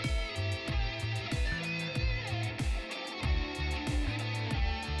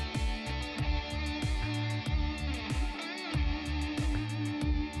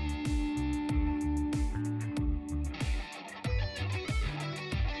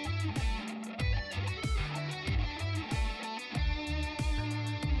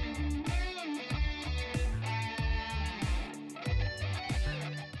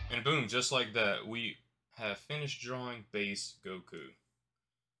 And boom, just like that, we have finished drawing base Goku.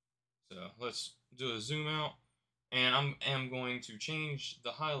 So let's do a zoom out, and I'm going to change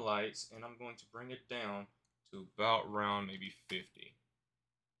the highlights, and I'm going to bring it down to about around maybe 50.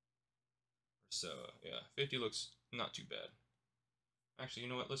 So yeah, 50 looks not too bad. Actually, you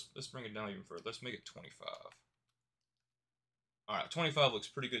know what? Let's bring it down even further. Let's make it 25. All right, 25 looks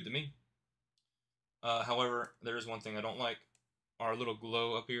pretty good to me. However, there is one thing I don't like. Our little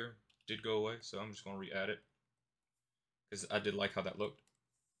glow up here did go away, so I'm just going to re-add it. Because I did like how that looked.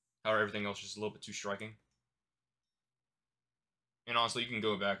 However, everything else is just a little bit too striking. And honestly, you can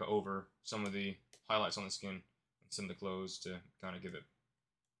go back over some of the highlights on the skin and some of the clothes to kind of give it,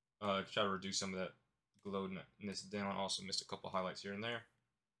 try to reduce some of that glowiness down. Also missed a couple highlights here and there.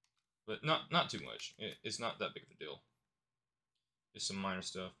 But not too much. It's not that big of a deal. Just some minor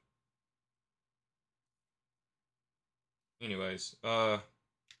stuff. Anyways,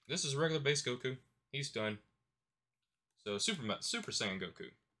 this is regular base Goku. He's done. So Super Saiyan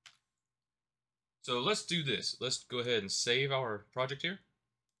Goku. So let's do this. Let's go ahead and save our project here.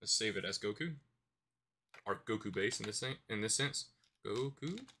 Let's save it as Goku. Our Goku base in this sense.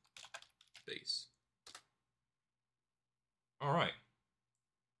 Goku base. All right.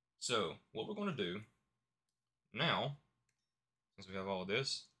 So what we're going to do now, since we have all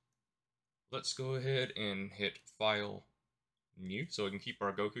this, let's go ahead and hit File, New, so we can keep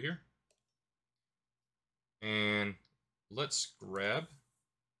our Goku here. And let's grab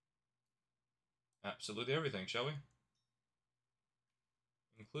absolutely everything, shall we?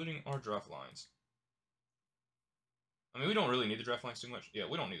 Including our draft lines. I mean, we don't really need the draft lines too much. Yeah,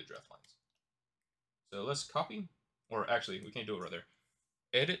 we don't need the draft lines. So let's copy, or actually, we can't do it right there.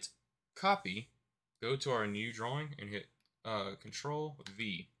 Edit, copy, go to our new drawing, and hit Control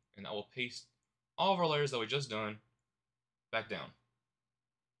V, and that will paste all of our layers that we just done back down.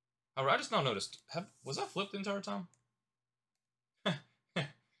 However, I just now noticed, was I flipped the entire time?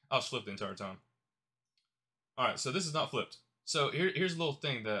 I was flipped the entire time. Alright, so this is not flipped. So here's a little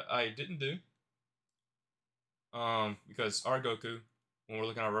thing that I didn't do. Because our Goku, when we're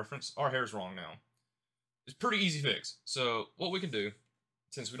looking at our reference, our hair's wrong now. It's pretty easy fix. So what we can do,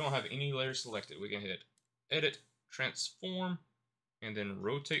 since we don't have any layers selected, we can hit Edit, Transform, and then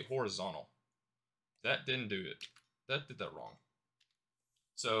Rotate Horizontal. That didn't do it. That did that wrong.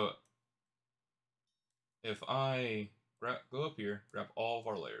 So if I go up here, grab all of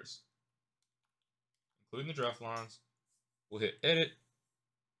our layers, including the draft lines, we'll hit Edit,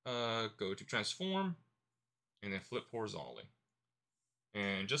 go to Transform, and then flip horizontally.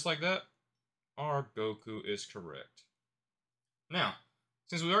 And just like that, our Goku is correct. Now,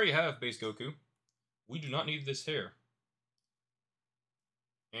 since we already have base Goku, we do not need this hair.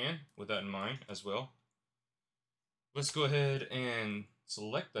 And with that in mind as well, let's go ahead and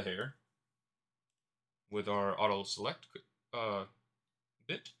select the hair with our auto select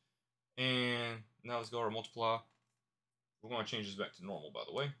bit. And now let's go to our multiply. We're going to change this back to normal, by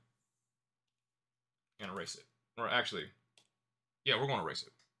the way, and erase it. Or actually, yeah, we're going to erase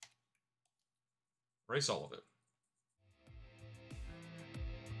it. Erase all of it.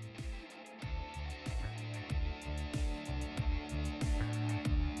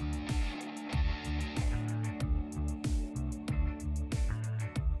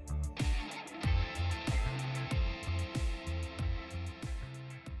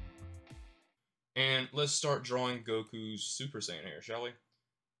 And let's start drawing Goku's Super Saiyan hair, shall we?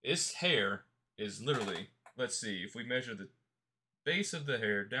 His hair is literally, let's see, if we measure the base of the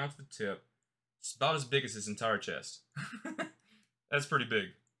hair down to the tip, it's about as big as his entire chest. That's pretty big.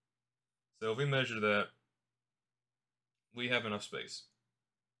 So if we measure that, we have enough space.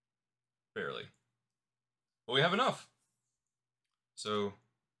 Barely. But we have enough. So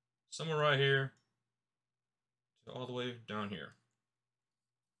somewhere right here to all the way down here.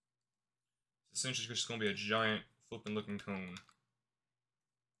 It's essentially just going to be a giant flipping looking cone.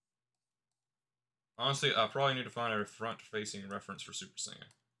 Honestly, I probably need to find a front-facing reference for Super Saiyan.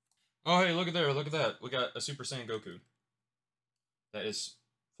 Oh, hey, look at there, look at that. We got a Super Saiyan Goku. That is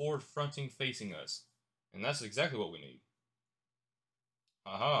forward-fronting facing us. And that's exactly what we need.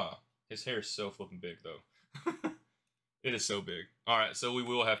 Aha. His hair is so flipping big, though. It is so big. Alright, so we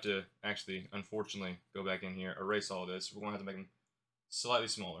will have to actually, unfortunately, go back in here, erase all this. We're going to have to make them slightly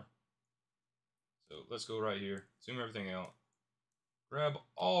smaller. So let's go right here, zoom everything out, grab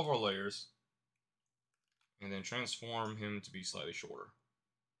all of our layers, and then transform him to be slightly shorter.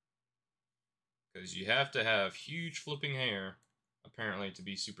 Because you have to have huge flipping hair, apparently, to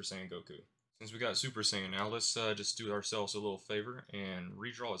be Super Saiyan Goku. Since we got Super Saiyan now, let's just do ourselves a little favor and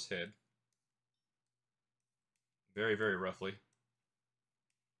redraw his head. Very, very roughly.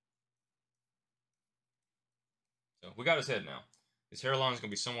 So we got his head now. His hairline is going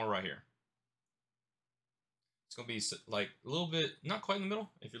to be somewhere right here. It's going to be like a little bit, not quite in the middle.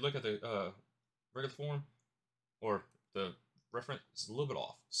 If you look at the regular form or the reference, it's a little bit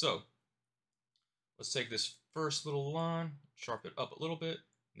off. So let's take this first little line, sharpen it up a little bit,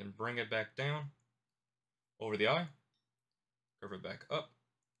 and then bring it back down over the eye, curve it back up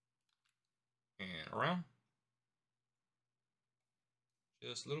and around.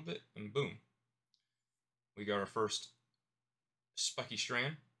 Just a little bit, and boom. We got our first spiky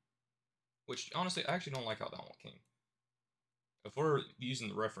strand, which honestly, I actually don't like how that one came. If we're using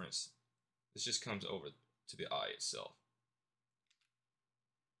the reference, this just comes over to the eye itself.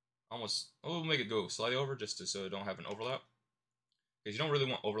 Almost, we'll make it go slightly over just so it don't have an overlap. Because you don't really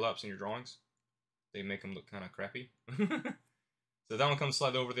want overlaps in your drawings. They make them look kind of crappy. So that one comes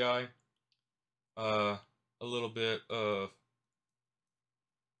slightly over the eye. A little bit of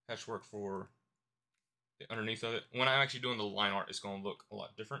patchwork for the underneath of it. When I'm actually doing the line art, it's going to look a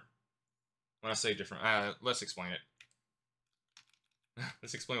lot different. When I say different, let's explain it.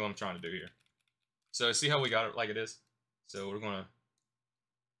 Let's explain what I'm trying to do here. So see how we got it like it is? So we're going to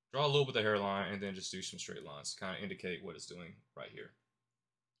draw a little bit of the hairline and then just do some straight lines to kind of indicate what it's doing right here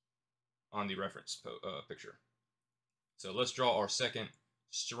on the reference picture. So let's draw our second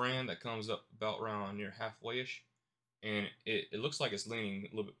strand that comes up about around near halfway-ish. And it looks like it's leaning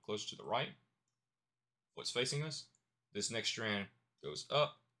a little bit closer to the right. What's facing us? This next strand goes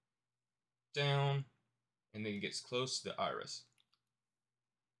up, down, and then gets close to the iris.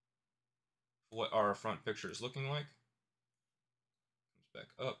 What our front picture is looking like. Comes back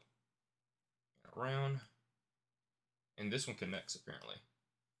up and around. And this one connects apparently.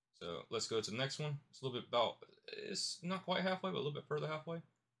 So let's go to the next one. It's a little bit about, it's not quite halfway, but a little bit further halfway.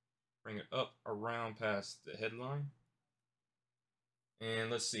 Bring it up around past the headline.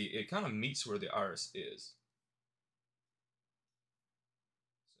 And let's see, it kind of meets where the iris is.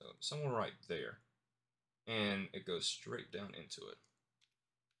 So somewhere right there. And it goes straight down into it.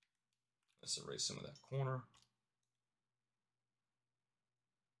 Let's erase some of that corner.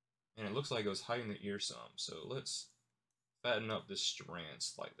 And it looks like it was hiding the ear some. So let's fatten up this strand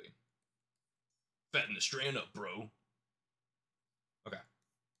slightly. Fatten the strand up, bro. Okay.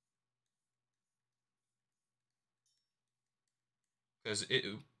 Because it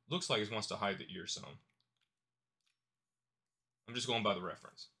looks like it wants to hide the ear some. I'm just going by the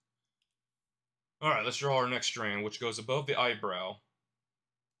reference. Alright, let's draw our next strand, which goes above the eyebrow.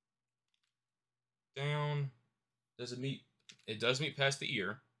 Down. Does it meet? It does meet past the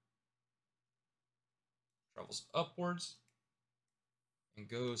ear. Travels upwards. And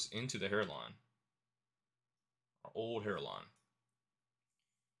goes into the hairline. Our old hairline.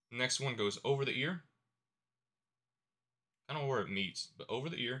 Next one goes over the ear. I don't know where it meets, but over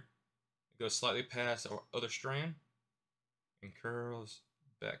the ear. It goes slightly past our other strand. And curls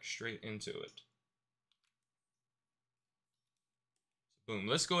back straight into it. So boom.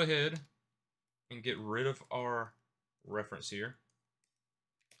 Let's go ahead and get rid of our reference here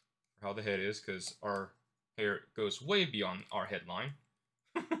for how the head is, because our hair goes way beyond our headline.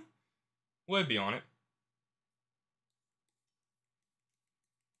 Way beyond it.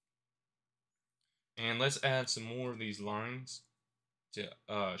 And let's add some more of these lines to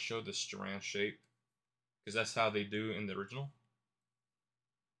show the strand shape, because that's how they do in the original,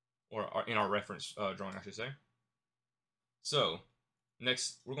 or in our reference drawing, I should say. So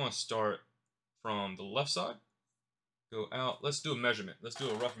next, we're going to start from the left side. Go out. Let's do a measurement. Let's do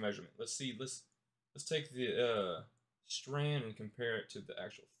a rough measurement. Let's see. Let's take the strand and compare it to the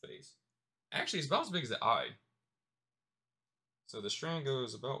actual face. Actually, it's about as big as the eye. So the strand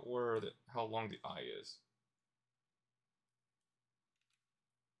goes about where how long the eye is.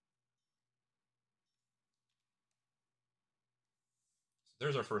 So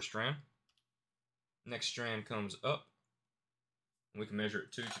there's our first strand. Next strand comes up, and we can measure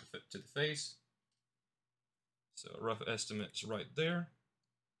it to the face. So a rough estimate's right there.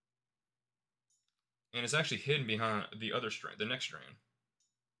 And it's actually hidden behind the other strand, the next strand.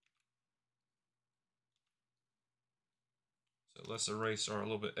 So let's erase our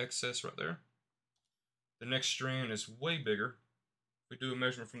little bit excess right there. The next strand is way bigger. If we do a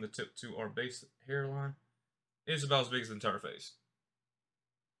measurement from the tip to our base hairline, it is about as big as the entire face.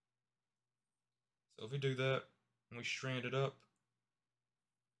 So if we do that and we strand it up,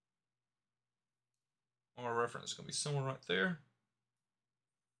 our reference is going to be somewhere right there.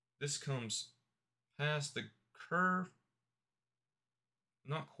 This comes past the curve,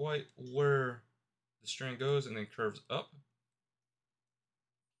 not quite where the strand goes, and then curves up.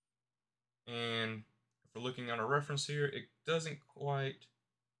 And if we're looking at our reference here, it doesn't quite.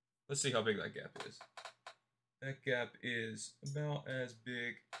 Let's see how big that gap is. That gap is about as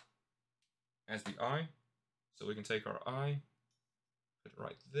big as the eye. So we can take our eye, put it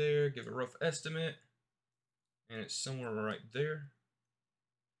right there, give a rough estimate, and it's somewhere right there.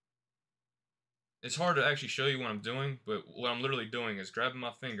 It's hard to actually show you what I'm doing, but what I'm literally doing is grabbing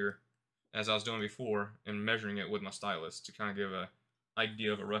my finger, as I was doing before, and measuring it with my stylus to kind of give an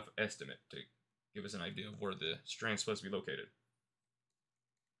idea of a rough estimate, to give us an idea of where the strand's supposed to be located.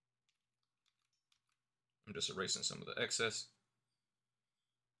 I'm just erasing some of the excess.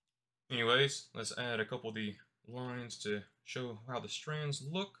 Anyways, let's add a couple of the lines to show how the strands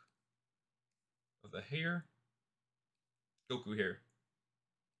look of the hair. Goku hair.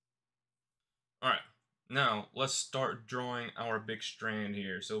 Alright, now let's start drawing our big strand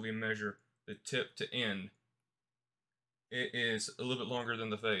here. So we measure the tip to end. It is a little bit longer than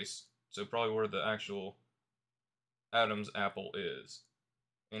the face, so probably where the actual Adam's apple is.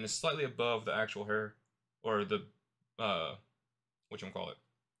 And it's slightly above the actual hair, or the, whatchamacallit,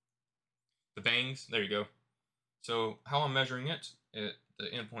 the bangs. There you go. So how I'm measuring it,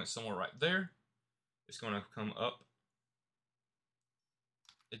 the end point is somewhere right there. It's going to come up.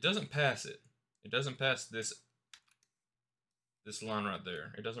 It doesn't pass it. It doesn't pass this line right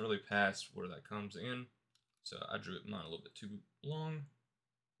there. It doesn't really pass where that comes in. So I drew mine a little bit too long.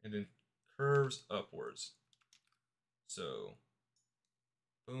 And then curves upwards. So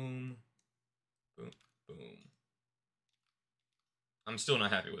boom, boom, boom. I'm still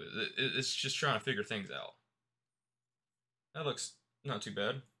not happy with it. It's just trying to figure things out. That looks not too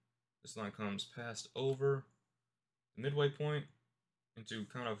bad. This line comes past over the midway point into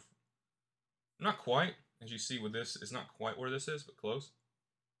kind of, not quite, as you see with this, it's not quite where this is, but close.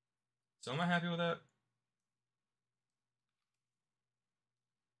 So am I happy with that?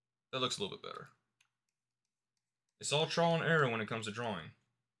 That looks a little bit better. It's all trial and error when it comes to drawing.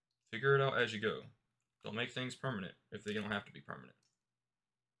 Figure it out as you go. Don't make things permanent if they don't have to be permanent.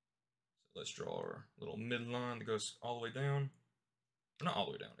 So let's draw our little midline that goes all the way down. Or not all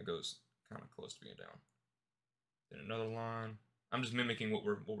the way down. It goes kind of close to being down. Then another line. I'm just mimicking what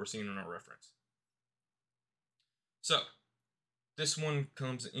we're seeing in our reference. So this one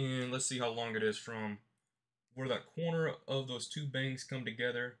comes in. Let's see how long it is from where that corner of those two bangs come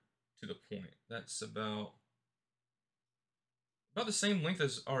together to the point. That's about the same length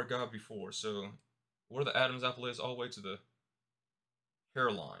as our guy before. So where the Adam's apple is all the way to the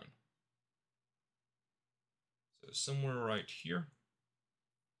hairline. So somewhere right here.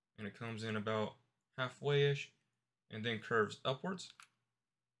 And it comes in about halfway-ish and then curves upwards.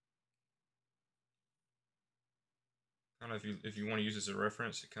 Kind of if you want to use this as a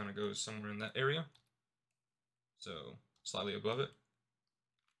reference, it kind of goes somewhere in that area. So slightly above it.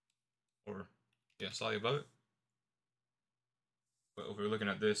 Or yeah, slightly above it. But if we're looking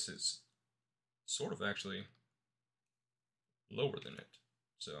at this, it's sort of actually lower than it.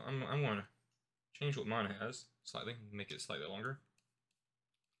 So I'm going to change what mine has slightly, make it slightly longer.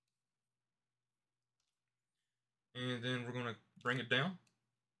 And then we're going to bring it down.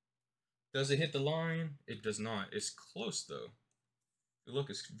 Does it hit the line? It does not. It's close though. If you look,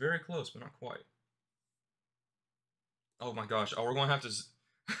 it's very close, but not quite. Oh my gosh. Oh, we're going to have to...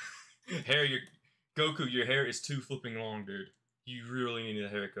 Goku, your hair is too flipping long, dude. You really need a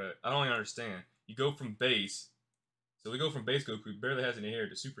haircut. I don't even understand. You go from base. So we go from base Goku, barely has any hair,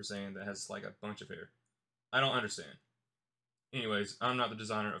 to Super Saiyan that has like a bunch of hair. I don't understand. Anyways, I'm not the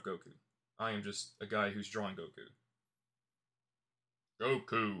designer of Goku. I am just a guy who's drawing Goku.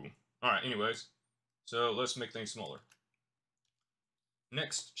 Goku. Alright, anyways. So let's make things smaller.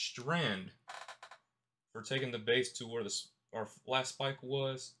 Next strand. We're taking the base to where our last spike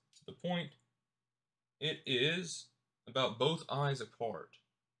was, to the point. It is about both eyes apart.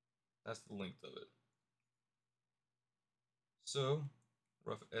 That's the length of it. So,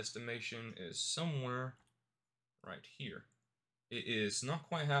 rough estimation is somewhere right here. It is not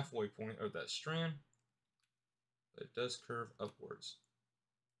quite halfway point of that strand, but it does curve upwards.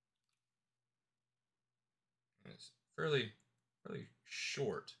 And it's fairly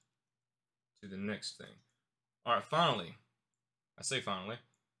short to the next thing. Alright, finally. I say finally.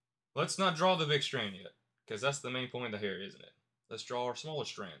 Let's not draw the big strand yet, because that's the main point of the hair, isn't it? Let's draw our smaller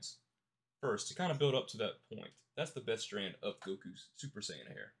strands first to kind of build up to that point. That's the best strand of Goku's Super Saiyan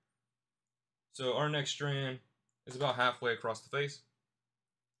hair. So our next strand is about halfway across the face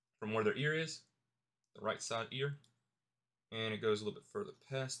from where their ear is, the right side ear, and it goes a little bit further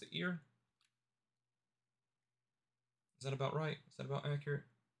past the ear. Is that about right? Is that about accurate?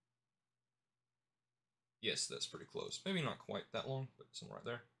 Yes, that's pretty close. Maybe not quite that long, but somewhere right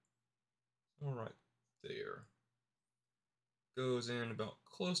there. Somewhere right there. Goes in about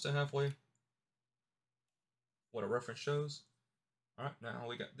close to halfway. What a reference shows. Alright, now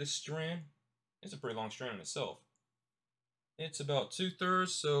we got this strand. It's a pretty long strand in itself. It's about 2/3,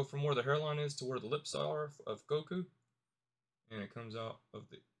 so from where the hairline is to where the lips are of Goku. And it comes out of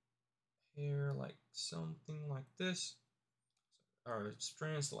the hair like something like this. Our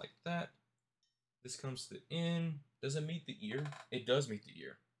strands like that. This comes to the end. Does it meet the ear? It does meet the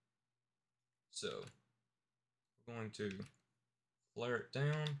ear. So we're going to flare it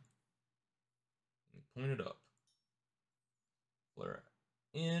down and point it up. Flare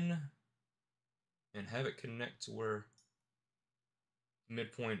it in and have it connect to where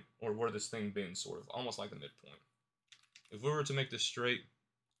midpoint, or where this thing bends, sort of almost like the midpoint. If we were to make this straight,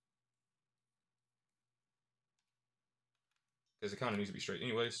 because it kind of needs to be straight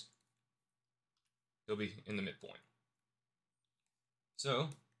anyways, it'll be in the midpoint. So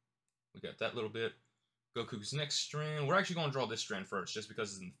we got that little bit. Goku's next strand, we're actually going to draw this strand first just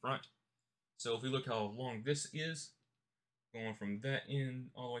because it's in the front. So if we look how long this is, going from that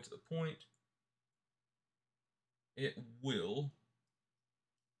end all the way to the point, it's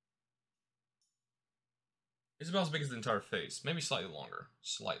about as big as the entire face, maybe slightly longer,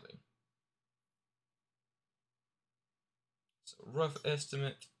 slightly. So rough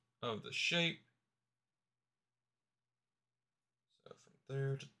estimate of the shape. So from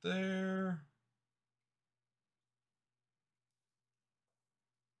there to there.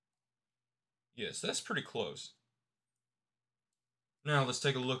 Yes, that's pretty close. Now let's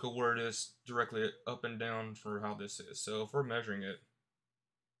take a look at where it is directly up and down for how this is. So if we're measuring it,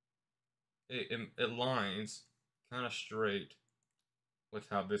 it lines kind of straight with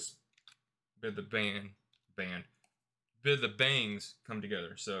how this bid the bangs come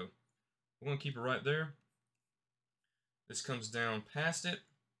together. So We're going to keep it right there. This comes down past it,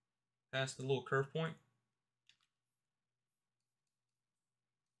 past the little curve point,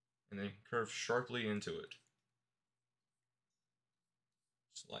 and then curve sharply into it.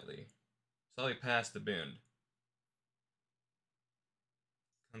 Slightly past the bend.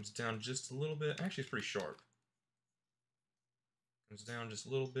 Comes down just a little bit. Actually, it's pretty sharp. Comes down just a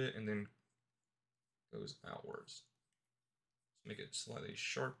little bit and then goes outwards. Let's make it slightly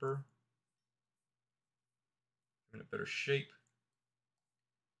sharper. Give it a better shape.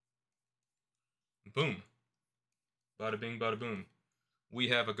 Boom. Bada bing, bada boom. We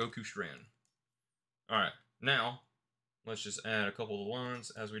have a Goku strand. Alright, now let's just add a couple of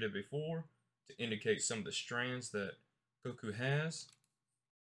lines as we did before to indicate some of the strands that Goku has.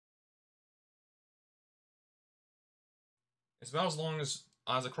 It's about as long as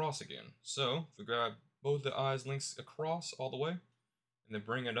eyes across again. So if we grab both the eyes links across all the way and then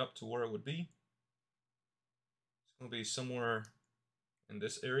bring it up to where it would be, it's going to be somewhere in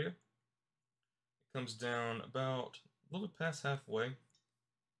this area. It comes down about a little bit past halfway,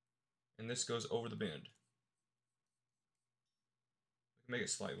 and this goes over the bend. We can make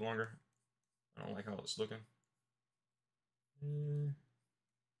it slightly longer. I don't like how it's looking.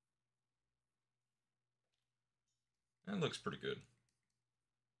 That looks pretty good.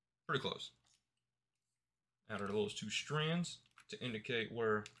 Pretty close. Add our little two strands to indicate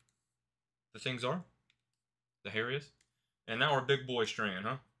where the things are. The hair is. And now our big boy strand,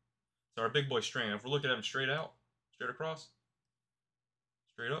 huh? So our big boy strand, if we're looking at him straight out, straight across,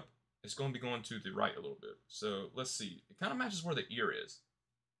 straight up, it's going to be going to the right a little bit. So let's see. It kind of matches where the ear is.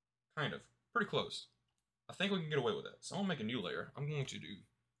 Kind of. Pretty close. I think we can get away with that. So I'm going to make a new layer. I'm going to do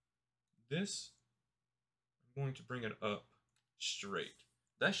this. I'm going to bring it up straight.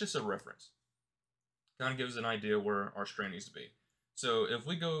 That's just a reference. Kind of gives an idea where our strand needs to be. So if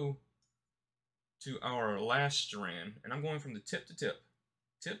we go to our last strand, and I'm going from the tip to tip,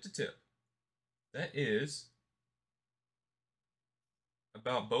 tip to tip, that is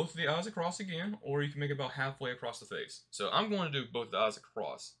about both of the eyes across again, or you can make it about halfway across the face. So I'm going to do both the eyes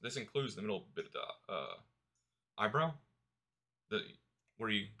across. This includes the middle bit of the eyebrow, where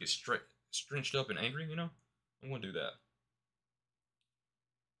you get stretched up and angry, you know? I'm going to do that.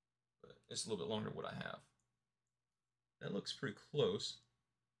 But it's a little bit longer than what I have. That looks pretty close.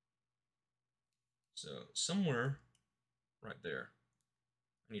 So somewhere right there.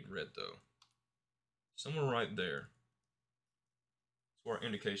 I need red though. Somewhere right there. That's where our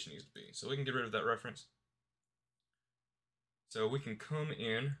indication needs to be. So we can get rid of that reference. So we can come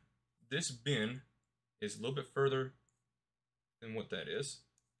in. This bend is a little bit further than what that is.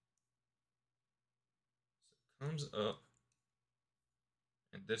 So it comes up.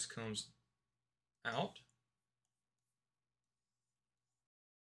 And this comes out.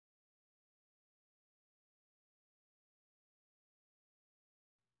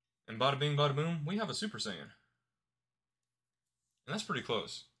 And bada bing, bada boom, we have a Super Saiyan. And that's pretty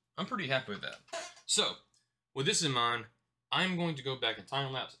close. I'm pretty happy with that. So, with this in mind, I'm going to go back in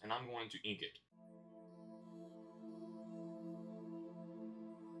time-lapse and I'm going to ink it.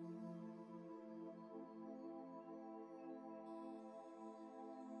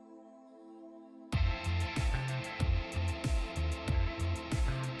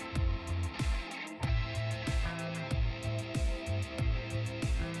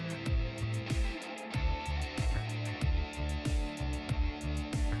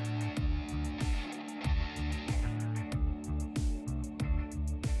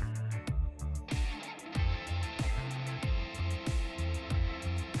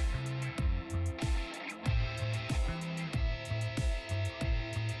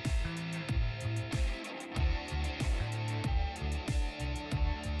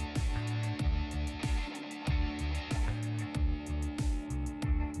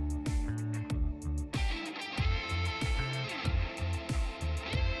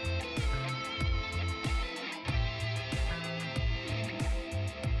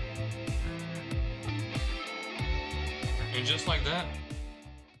 And just like that,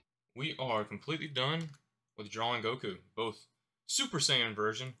 we are completely done with drawing Goku, both Super Saiyan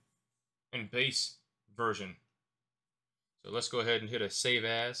version and base version. So let's go ahead and hit a save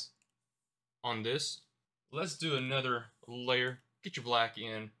as on this. Let's do another layer, get your black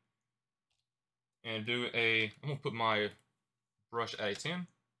in, and do I'm gonna put my brush at a 10.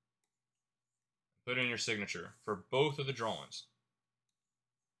 Put in your signature for both of the drawings.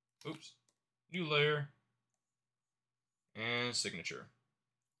 Oops, new layer. And signature.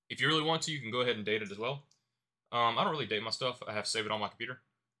 If you really want to, you can go ahead and date it as well. I don't really date my stuff. I have saved it on my computer.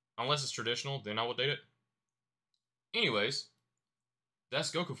 Unless it's traditional, then I will date it. Anyways, that's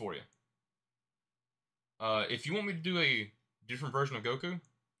Goku for you. If you want me to do a different version of Goku,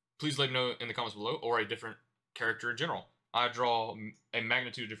 please let me know in the comments below, or a different character in general. I draw a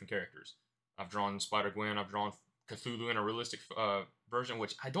magnitude of different characters. I've drawn Spider-Gwen, I've drawn Cthulhu in a realistic version,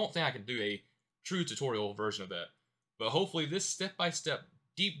 which I don't think I can do a true tutorial version of that. But hopefully this step-by-step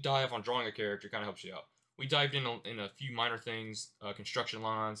deep dive on drawing a character kind of helps you out. We dived in a few minor things, construction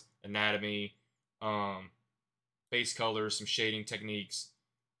lines, anatomy, base colors, some shading techniques.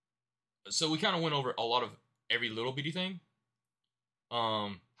 So we kind of went over a lot of every little bitty thing.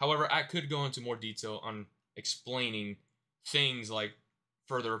 However, I could go into more detail on explaining things like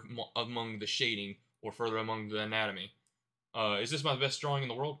further among the shading or further among the anatomy. Is this my best drawing in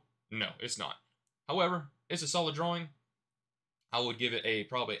the world? No, it's not. However, it's a solid drawing. I would give it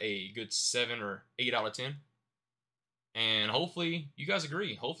probably a good 7 or 8 out of 10. And hopefully you guys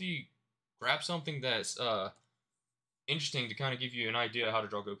agree. Hopefully you grab something that's interesting to kind of give you an idea of how to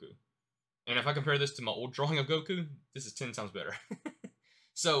draw Goku. And if I compare this to my old drawing of Goku, this is 10 times better.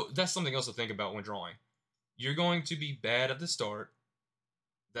 So that's something else to think about when drawing. You're going to be bad at the start.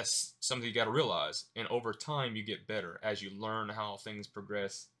 That's something you got to realize. And over time, you get better as you learn how things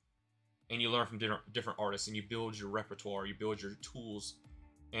progress. And you learn from different artists. And you build your repertoire. You build your tools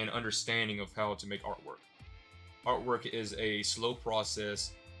and understanding of how to make artwork. Artwork is a slow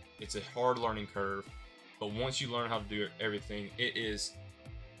process. It's a hard learning curve. But once you learn how to do everything, it is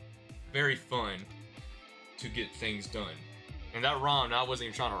very fun to get things done. And that rhymed, I wasn't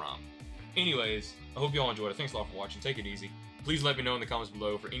even trying to rhyme. Anyways, I hope you all enjoyed it. Thanks a lot for watching. Take it easy. Please let me know in the comments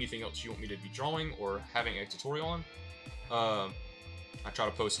below for anything else you want me to be drawing or having a tutorial on. I try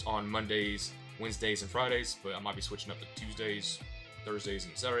to post on Mondays, Wednesdays, and Fridays, but I might be switching up to Tuesdays, Thursdays,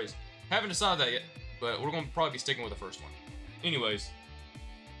 and Saturdays. Haven't decided that yet, but we're going to probably be sticking with the first one. Anyways,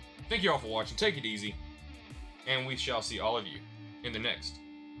 thank you all for watching. Take it easy. And we shall see all of you in the next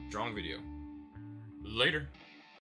drawing video. Later.